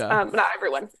says. Yeah. Not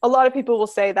everyone. A lot of people will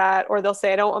say that, or they'll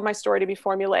say, I don't want my story to be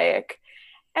formulaic.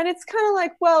 And it's kind of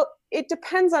like, well, it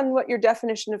depends on what your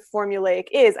definition of formulaic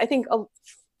is. I think a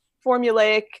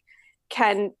formulaic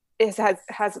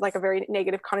has like a very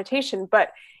negative connotation,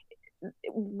 but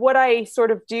what I sort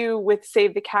of do with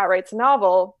Save the Cat Writes a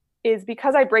Novel is,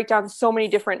 because I break down so many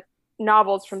different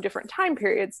novels from different time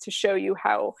periods to show you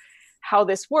how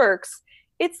this works.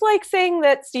 It's like saying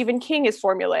that Stephen King is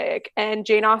formulaic and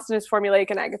Jane Austen is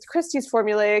formulaic and Agatha Christie is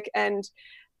formulaic and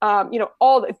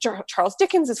Charles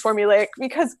Dickens is formulaic,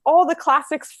 because all the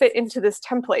classics fit into this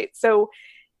template. So,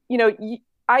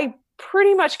 I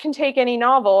pretty much can take any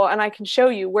novel and I can show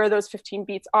you where those 15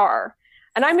 beats are.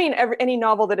 And I mean, any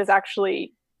novel that has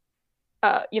actually,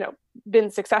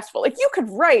 been successful. Like, you could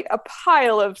write a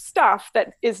pile of stuff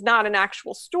that is not an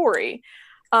actual story.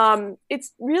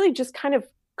 It's really just kind of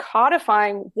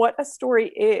codifying what a story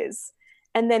is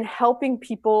and then helping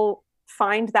people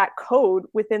find that code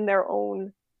within their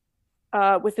own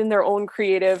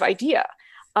creative idea.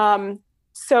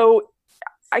 So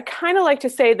I kind of like to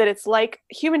say that it's like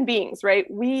human beings, right?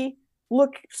 We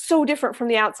look so different from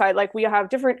the outside. Like we have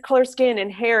different color skin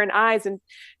and hair and eyes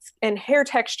and hair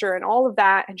texture and all of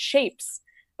that and shapes.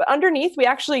 But underneath, we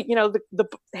actually, the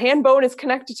hand bone is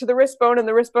connected to the wrist bone and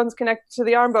the wrist bone is connected to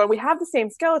the arm bone. We have the same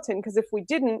skeleton because if we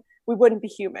didn't, we wouldn't be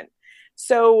human.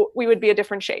 So we would be a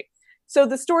different shape. So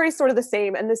the story is sort of the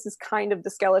same. And this is kind of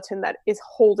the skeleton that is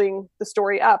holding the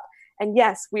story up. And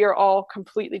yes, we are all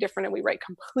completely different and we write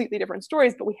completely different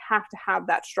stories, but we have to have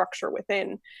that structure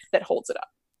within that holds it up.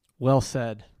 Well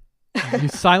said. You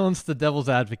silenced the devil's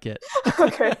advocate.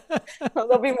 Okay. Well,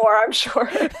 there'll be more, I'm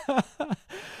sure.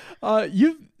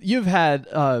 You've had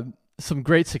some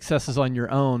great successes on your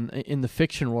own in the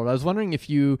fiction world. I was wondering if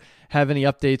you have any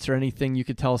updates or anything you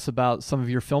could tell us about some of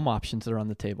your film options that are on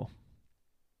the table.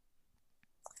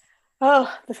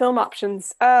 Oh, the film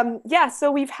options.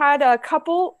 So we've had a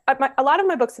couple. A lot of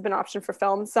my books have been optioned for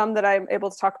film. Some that I'm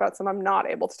able to talk about, some I'm not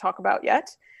able to talk about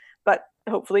yet, but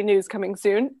hopefully news coming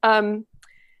soon.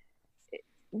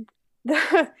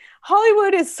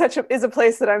 Hollywood is a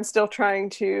place that I'm still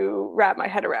trying to wrap my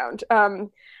head around.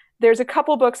 There's a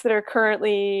couple books that are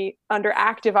currently under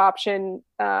active option,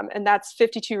 and that's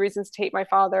 52 Reasons to Hate My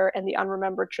Father and the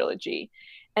Unremembered Trilogy.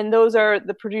 And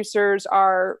the producers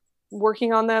are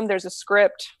working on them. There's a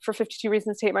script for 52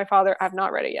 Reasons to Hate My Father. I've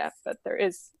not read it yet, but there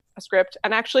is a script.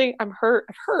 And actually, I've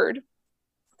heard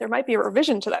there might be a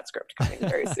revision to that script coming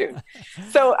very soon.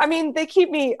 So, I mean, they keep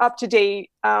me up to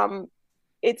date.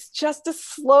 It's just a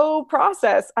slow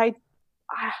process.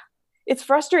 It's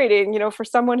frustrating, for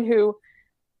someone who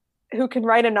can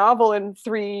write a novel in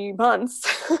 3 months.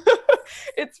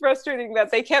 It's frustrating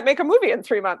that they can't make a movie in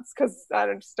 3 months because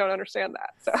I just don't understand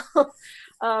that. So,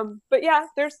 but yeah,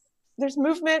 there's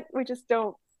movement. We just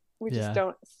don't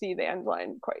see the end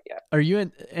line quite yet. Are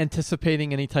you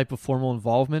anticipating any type of formal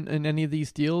involvement in any of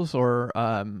these deals, or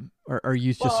are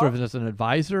you just sort of as an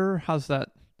advisor? How's that?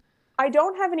 I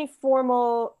don't have any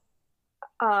formal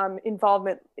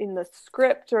involvement in the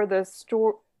script or the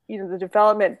story, the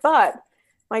development, but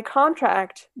my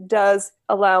contract does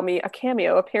allow me a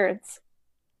cameo appearance.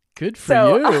 Good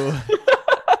for you.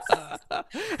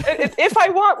 If I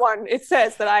want one, it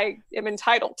says that I am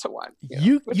entitled to one.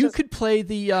 You could play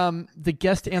the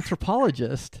guest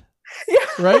anthropologist, yeah.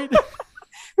 Right?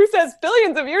 Who says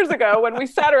billions of years ago when we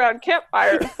sat around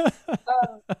campfires.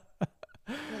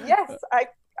 Yes,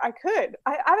 I could.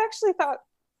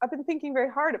 I've been thinking very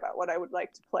hard about what I would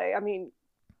like to play. I mean,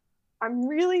 I'm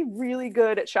really, really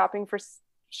good at shopping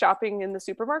in the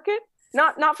supermarket.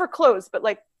 Not for clothes, but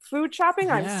like food shopping.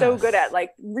 Yes. I'm so good at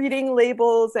like reading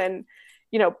labels and,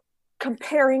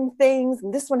 comparing things.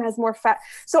 And this one has more fat.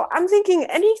 So I'm thinking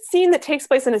any scene that takes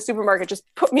place in a supermarket, just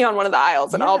put me on one of the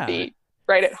aisles and I'll be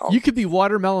right at home. You could be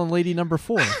Watermelon Lady number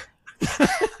 4.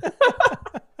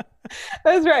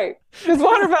 That's right. Because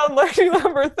Watermelon Lady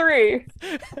number 3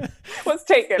 was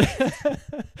taken.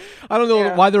 I don't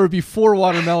know why there would be 4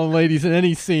 Watermelon Ladies in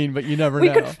any scene, but you never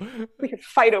know. We could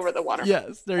fight over the watermelon.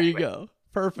 Yes, there you go.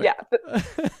 Perfect. Yeah.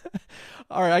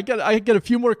 All right, I got a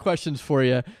few more questions for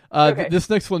you. Okay. This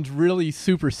next one's really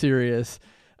super serious.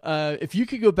 If you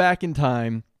could go back in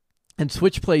time and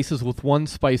switch places with one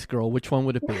Spice Girl, which one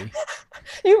would it be?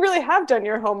 You really have done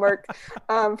your homework.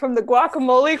 From the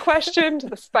guacamole question to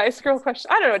the Spice Girl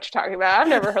question. I don't know what you're talking about. I've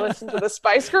never listened to the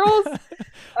Spice Girls.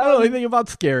 I don't know anything about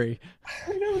Scary.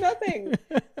 I know nothing.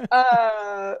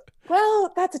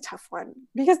 Well, that's a tough one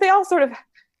because they all sort of,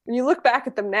 when you look back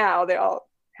at them now, they all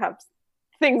have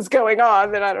things going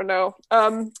on that I don't know.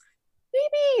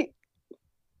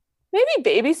 Maybe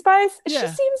Baby Spice. She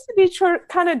seems to be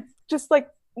kind of just like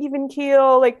even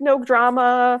keel, like no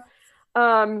drama.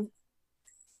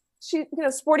 She,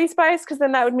 Sporty Spice, because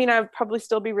then that would mean I would probably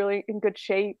still be really in good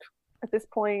shape at this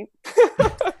point.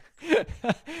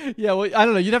 Yeah, well, I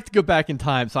don't know. You'd have to go back in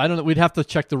time, so I don't know. We'd have to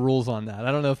check the rules on that.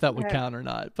 I don't know if that would count or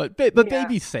not. But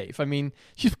Baby's safe. I mean,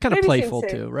 she's kind of playful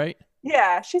too, right?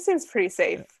 Yeah, she seems pretty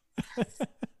safe.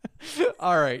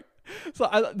 All right.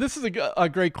 So this is a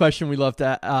great question we love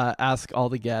to ask all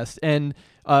the guests, and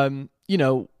none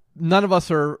of us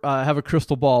have a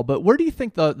crystal ball, but where do you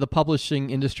think the publishing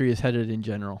industry is headed in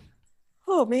general?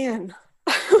 Oh man,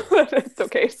 it's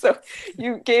okay. So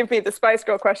you gave me the Spice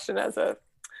Girl question as a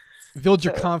build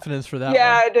your confidence for that.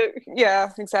 Yeah, one.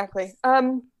 Yeah, exactly.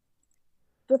 The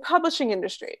publishing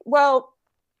industry. Well,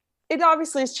 it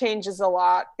obviously changes a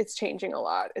lot. It's changing a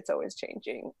lot. It's always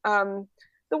changing.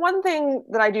 The one thing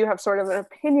that I do have sort of an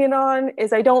opinion on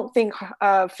is I don't think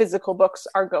physical books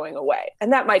are going away.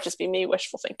 And that might just be me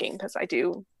wishful thinking, because I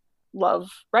do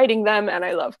love writing them and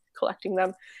I love collecting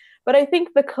them. But I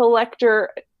think the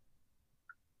collector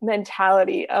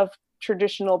mentality of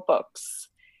traditional books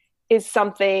is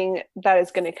something that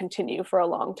is going to continue for a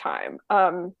long time.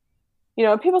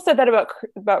 People said that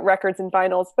about records and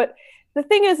vinyls, but the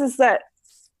thing is that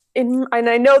and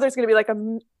I know there's going to be like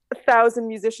 1,000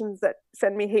 musicians that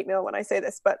send me hate mail when I say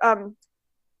this, but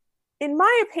in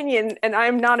my opinion, and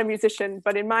I'm not a musician,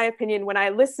 but in my opinion, when I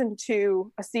listen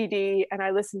to a CD and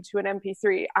I listen to an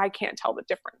MP3, I can't tell the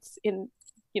difference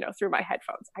through my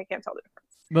headphones. I can't tell the difference.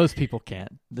 Most people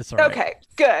can. That's all right. Okay,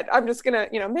 good. I'm just gonna,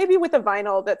 maybe with a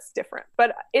vinyl that's different,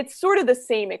 but it's sort of the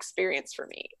same experience for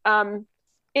me.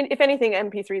 If anything,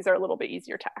 MP3s are a little bit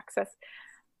easier to access,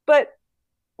 but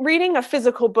reading a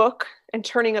physical book and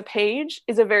turning a page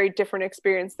is a very different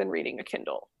experience than reading a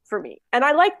Kindle for me. And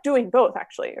I like doing both,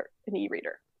 actually, or an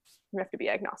e-reader. You have to be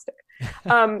agnostic.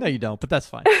 No, you don't, but that's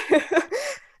fine.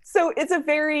 So it's a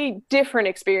very different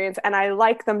experience, and I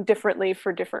like them differently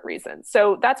for different reasons.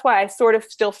 So that's why I sort of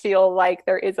still feel like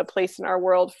there is a place in our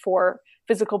world for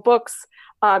physical books.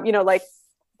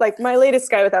 Like my latest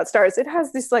Sky Without Stars, it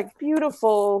has this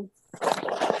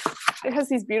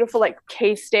these beautiful like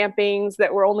case stampings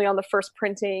that were only on the first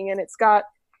printing, and it's got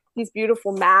these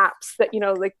beautiful maps that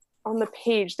like on the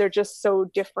page they're just so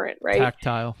different, right?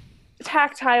 Tactile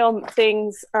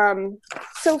things.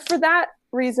 So for that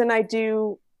reason,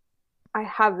 I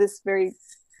have this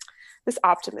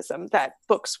optimism that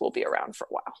books will be around for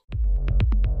a while.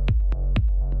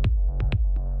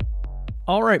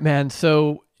 All right, man.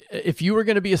 So if you were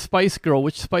going to be a Spice Girl,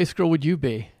 which Spice Girl would you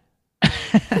be?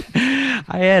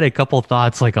 I had a couple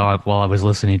thoughts while I was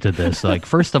listening to this. Like,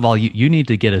 first of all, you need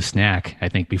to get a snack, I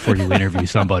think, before you interview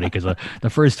somebody, because the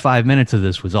first 5 minutes of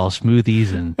this was all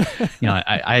smoothies, and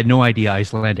I had no idea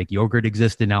Icelandic yogurt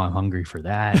existed. Now I'm hungry for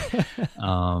that.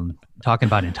 Talking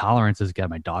about intolerances,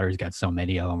 my daughter's got so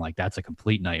many of them. Like, that's a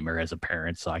complete nightmare as a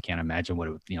parent. So I can't imagine what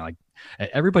it would, like.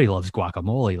 Everybody loves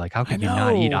guacamole. Like, how can you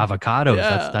not eat avocados?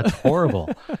 Yeah. That's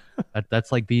horrible.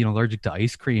 That's like being allergic to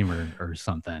ice cream or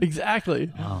something.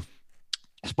 Exactly.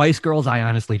 Spice Girls, I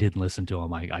honestly didn't listen to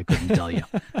them. I couldn't tell you.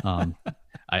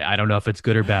 I don't know if it's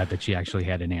good or bad that she actually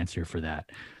had an answer for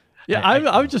that. Yeah,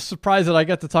 I was just surprised that I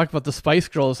got to talk about the Spice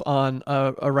Girls on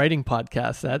a writing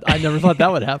podcast. That I never thought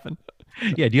that would happen.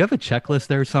 Yeah, do you have a checklist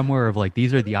there somewhere of like,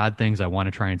 these are the odd things I want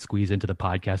to try and squeeze into the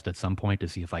podcast at some point to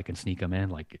see if I can sneak them in?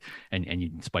 Like,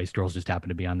 and Spice Girls just happen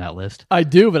to be on that list? I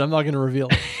do, but I'm not going to reveal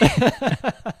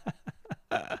it.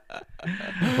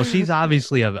 Well, she's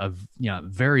obviously a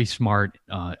very smart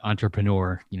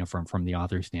entrepreneur, from the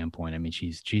author standpoint. I mean,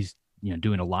 she's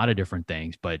doing a lot of different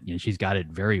things, but she's got it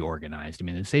very organized. I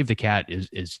mean, Save the Cat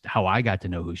is how I got to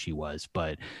know who she was,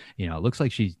 but it looks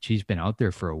like she's been out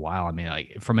there for a while. I mean,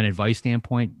 like, from an advice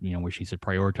standpoint, where she said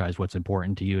prioritize what's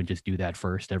important to you and just do that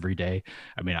first every day.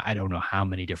 I mean, I don't know how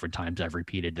many different times I've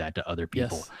repeated that to other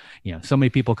people. Yes. So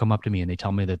many people come up to me and they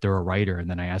tell me that they're a writer, and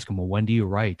then I ask them, well, when do you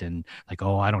write? And like,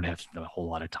 oh, I don't have a whole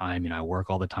lot of time. I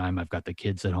work all the time. I've got the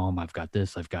kids at home. I've got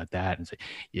this, I've got that. And so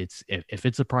if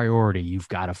it's a priority, you've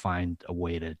got to find a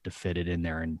way to fit it in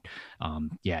there, and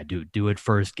do it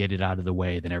first, get it out of the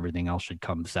way, then everything else should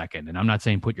come second. And I'm not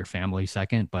saying put your family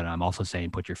second, but I'm also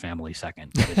saying put your family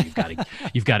second, because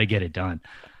you've got to get it done.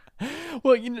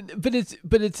 Well, but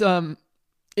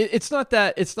it's not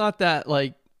that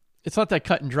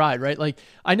cut and dry, right? Like,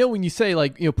 I know when you say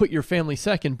put your family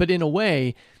second, but in a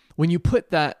way, when you put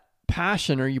that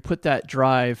passion or you put that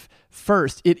drive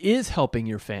first, it is helping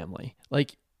your family,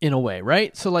 like, in a way,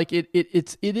 right? So like it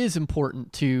is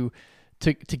important to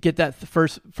get that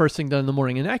first thing done in the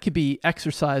morning, and that could be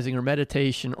exercising or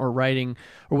meditation or writing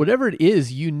or whatever it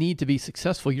is you need to be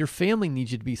successful. Your family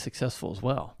needs you to be successful as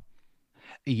well.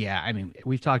 Yeah, I mean,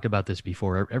 we've talked about this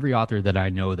before. Every author that I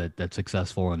know that's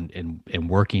successful in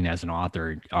working as an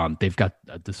author, they've got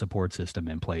the support system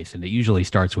in place, and it usually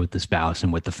starts with the spouse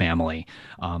and with the family.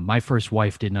 My first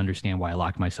wife didn't understand why I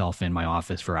locked myself in my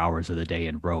office for hours of the day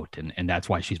and wrote, and that's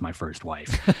why she's my first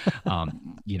wife.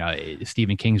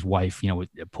 Stephen King's wife,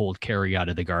 pulled Carrie out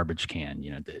of the garbage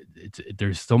can.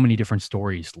 There's so many different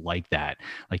stories like that.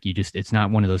 Like, it's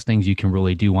not one of those things you can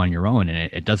really do on your own,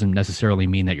 and it doesn't necessarily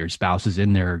mean that your spouse is in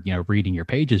in there, reading your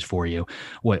pages for you.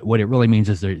 What it really means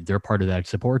is they're part of that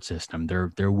support system.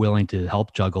 They're willing to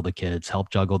help juggle the kids, help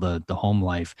juggle the home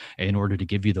life in order to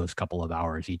give you those couple of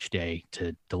hours each day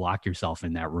to lock yourself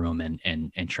in that room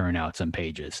and churn out some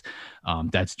pages.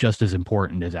 That's just as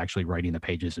important as actually writing the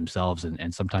pages themselves,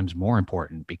 and sometimes more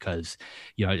important, because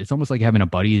it's almost like having a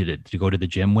buddy to go to the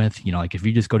gym with. Like if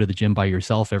you just go to the gym by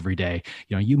yourself every day,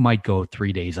 you might go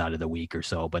 3 days out of the week or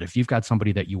so. But if you've got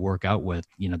somebody that you work out with,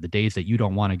 the days that you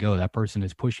don't want to go, that person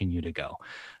is pushing you to go.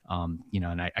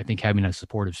 And I think having a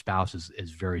supportive spouse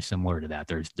is very similar to that.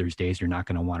 There's days you're not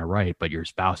going to want to write, but your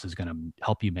spouse is going to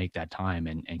help you make that time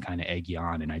and kind of egg you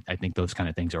on. And I think those kind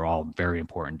of things are all very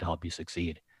important to help you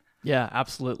succeed. Yeah,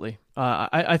 absolutely.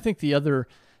 I think the other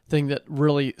thing that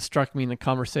really struck me in the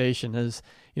conversation is,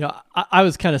 I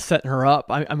was kind of setting her up.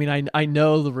 I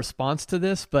know the response to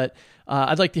this, but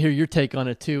I'd like to hear your take on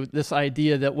it too. This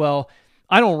idea that, well,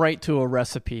 I don't write to a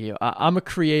recipe. I'm a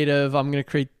creative. I'm going to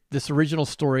create this original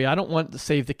story. I don't want to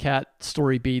Save the Cat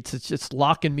story beats. It's just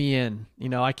locking me in.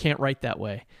 I can't write that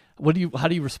way. How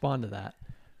do you respond to that?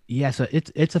 Yeah, so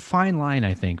it's a fine line,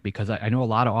 I think, because I know a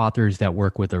lot of authors that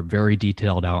work with a very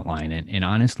detailed outline. And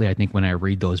honestly, I think when I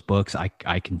read those books,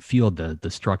 I can feel the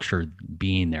structure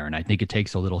being there. And I think it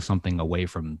takes a little something away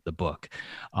from the book.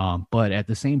 But at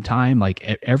the same time, like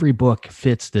every book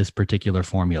fits this particular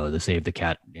formula, the Save the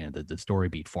Cat, the story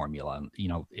beat formula.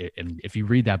 And if you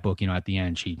read that book, at the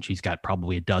end, she's got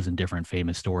probably a dozen different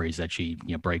famous stories that she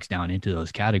breaks down into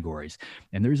those categories.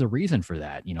 And there's a reason for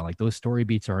that. Like those story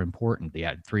beats are important.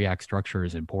 The 3-act structure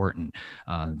is important.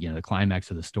 The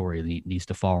climax of the story needs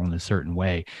to fall in a certain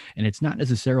way, and it's not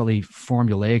necessarily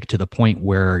formulaic to the point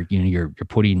where you're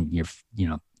putting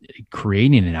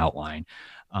creating an outline.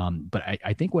 But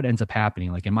I think what ends up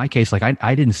happening, like in my case, like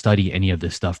I didn't study any of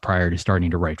this stuff prior to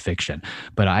starting to write fiction,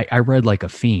 but I read like a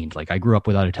fiend. Like I grew up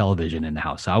without a television in the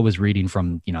house. So I was reading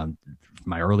from,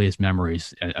 my earliest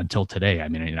memories until today. I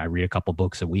read a couple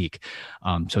books a week.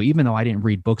 So even though I didn't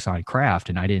read books on craft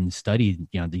and I didn't study,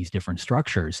 these different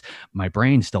structures, my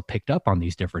brain still picked up on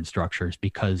these different structures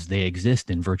because they exist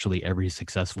in virtually every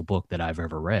successful book that I've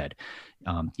ever read.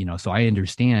 So I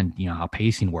understand, how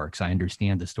pacing works. I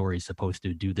understand the story is supposed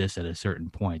to do this at a certain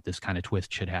point. This kind of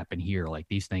twist should happen here. Like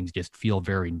these things just feel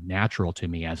very natural to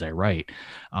me as I write.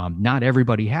 Not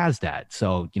everybody has that.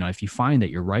 So, if you find that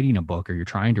you're writing a book or you're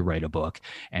trying to write a book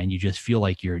and you just feel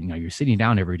like you're sitting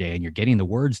down every day and you're getting the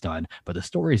words done, but the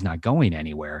story's not going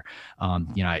anywhere.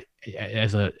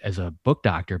 As a book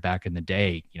doctor back in the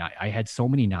day, I had so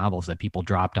many novels that people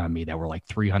dropped on me that were like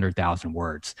 300,000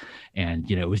 words. And,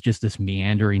 it was just this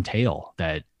meandering tale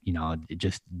that, it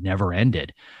just never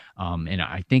ended. And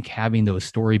I think having those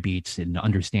story beats and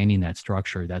understanding that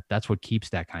structure, that's what keeps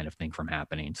that kind of thing from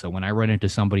happening. So when I run into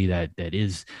somebody that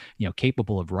is,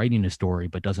 capable of writing a story,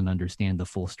 but doesn't understand the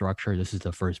full structure, this is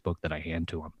the first book that I hand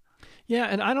to them. Yeah,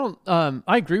 and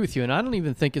I agree with you, and I don't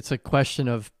even think it's a question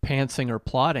of pantsing or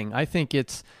plotting. I think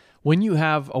it's when you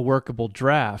have a workable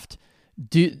draft,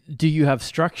 do you have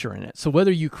structure in it? So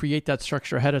whether you create that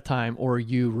structure ahead of time or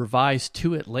you revise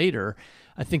to it later,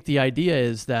 I think the idea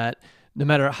is that no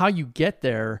matter how you get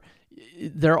there,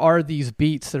 there are these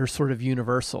beats that are sort of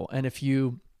universal. And if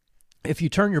you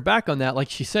turn your back on that, like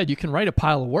she said, you can write a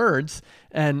pile of words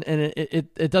and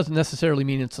it doesn't necessarily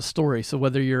mean it's a story. So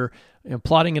whether you're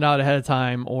plotting it out ahead of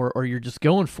time or you're just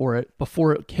going for it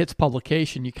before it hits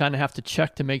publication, you kind of have to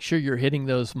check to make sure you're hitting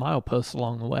those mileposts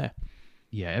along the way.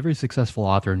 Yeah, every successful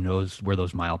author knows where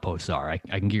those mileposts are. I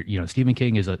can, Stephen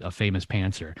King is a famous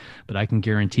pantser, but I can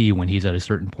guarantee when he's at a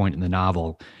certain point in the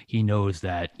novel, he knows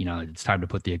that, it's time to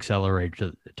put the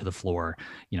accelerator to the floor.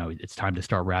 It's time to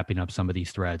start wrapping up some of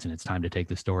these threads, and it's time to take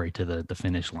the story to the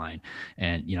finish line.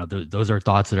 And, those are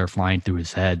thoughts that are flying through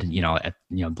his head, a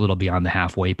little beyond the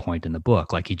halfway point in the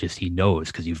book. Like he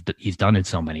knows because he's done it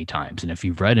so many times. And if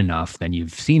you've read enough, then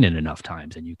you've seen it enough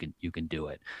times and you can do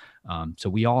it. So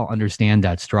we all understand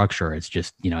that structure. It's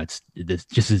just,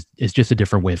 it's just a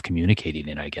different way of communicating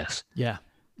it, I guess.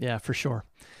 Yeah, for sure.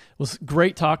 It was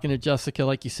great talking to Jessica,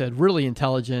 like you said, really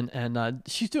intelligent, and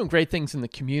she's doing great things in the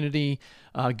community,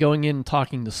 going in and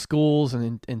talking to schools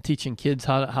and teaching kids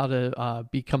how to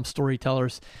become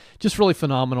storytellers. Just really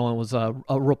phenomenal. It was a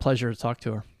real pleasure to talk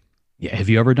to her. Yeah. Have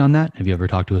you ever done that? Have you ever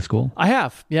talked to a school? I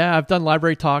have. Yeah, I've done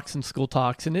library talks and school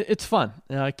talks, and it's fun.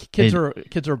 Kids are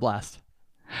a blast.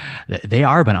 They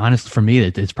are, but honest for me,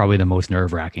 it's probably the most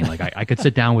nerve wracking. Like I could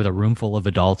sit down with a room full of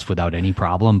adults without any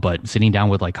problem, but sitting down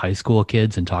with like high school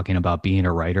kids and talking about being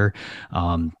a writer,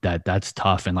 that's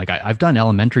tough. And like I've done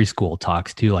elementary school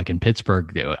talks too. Like in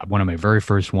Pittsburgh, one of my very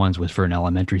first ones was for an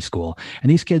elementary school, and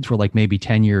these kids were like maybe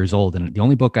 10 years old, and the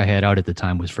only book I had out at the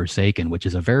time was Forsaken, which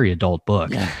is a very adult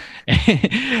book. Yeah.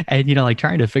 And like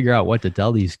trying to figure out what to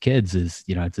tell these kids is,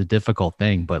 it's a difficult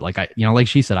thing. But like like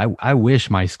she said, I wish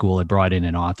my school had brought in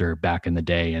an author back in the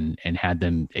day and had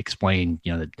them explain,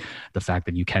 the fact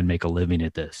that you can make a living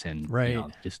at this, and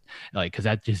just like, because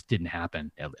that just didn't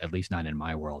happen, at least not in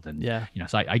my world. And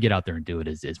so I get out there and do it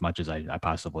as much as I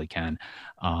possibly can.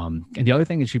 And the other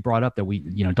thing that she brought up that we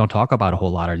don't talk about a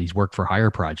whole lot are these work for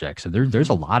hire projects, and there's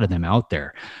a lot of them out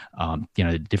there.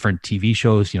 Different TV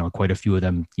shows, quite a few of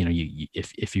them.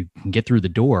 If you can get through the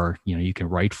door, you can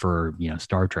write for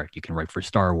Star Trek, you can write for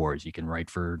Star Wars, you can write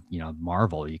for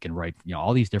Marvel, you can write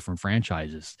all these different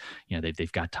franchises.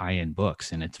 They've got tie-in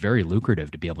books, and it's very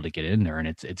lucrative to be able to get in there, and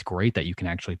it's great that you can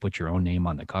actually put your own name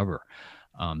on the cover.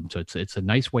 So it's a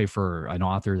nice way for an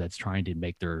author that's trying to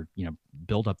make their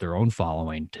build up their own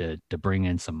following to bring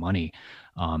in some money,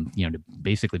 to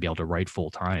basically be able to write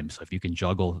full time. So if you can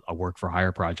juggle a work for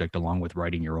hire project along with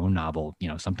writing your own novel,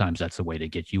 sometimes that's the way to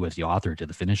get you as the author to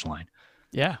the finish line.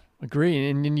 Yeah, agree,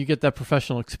 and then you get that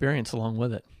professional experience along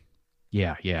with it.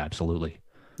 Yeah, absolutely.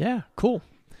 Yeah, cool.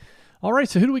 All right,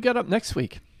 so who do we got up next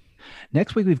week?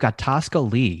 Next week, we've got Tosca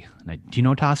Lee. Do you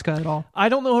know Tosca at all? I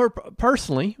don't know her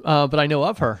personally, but I know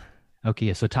of her. Okay,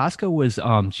 yeah. So Tosca was,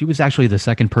 she was actually the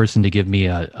second person to give me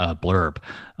a blurb.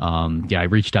 I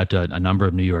reached out to a number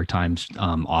of New York Times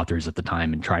authors at the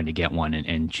time and trying to get one,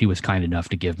 and she was kind enough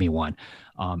to give me one.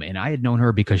 And I had known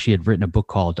her because she had written a book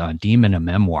called Demon, a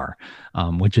Memoir,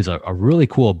 which is a really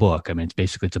cool book. I mean,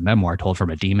 it's a memoir told from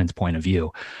a demon's point of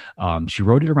view. She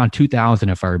wrote it around 2000,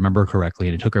 if I remember correctly,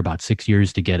 and it took her about 6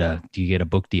 years to get a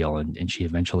book deal, and she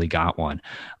eventually got one.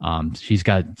 She's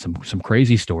got some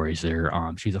crazy stories there.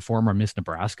 She's a former Miss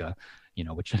Nebraska,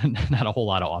 which not a whole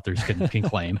lot of authors can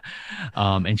claim.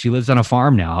 And she lives on a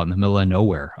farm now out in the middle of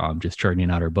nowhere, just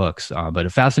churning out her books. But a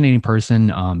fascinating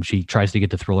person. She tries to get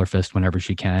to Thriller Fest whenever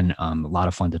she can. A lot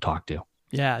of fun to talk to.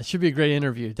 Yeah, it should be a great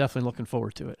interview. Definitely looking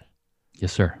forward to it.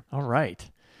 Yes, sir. All right.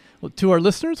 Well, to our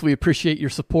listeners, we appreciate your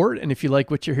support. And if you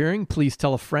like what you're hearing, please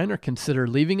tell a friend or consider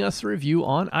leaving us a review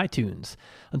on iTunes.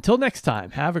 Until next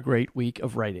time, have a great week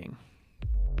of writing.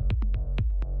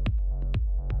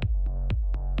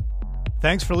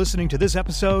 Thanks for listening to this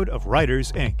episode of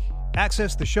Writers, Inc.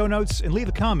 Access the show notes and leave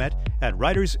a comment at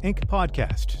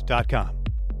writersincpodcast.com.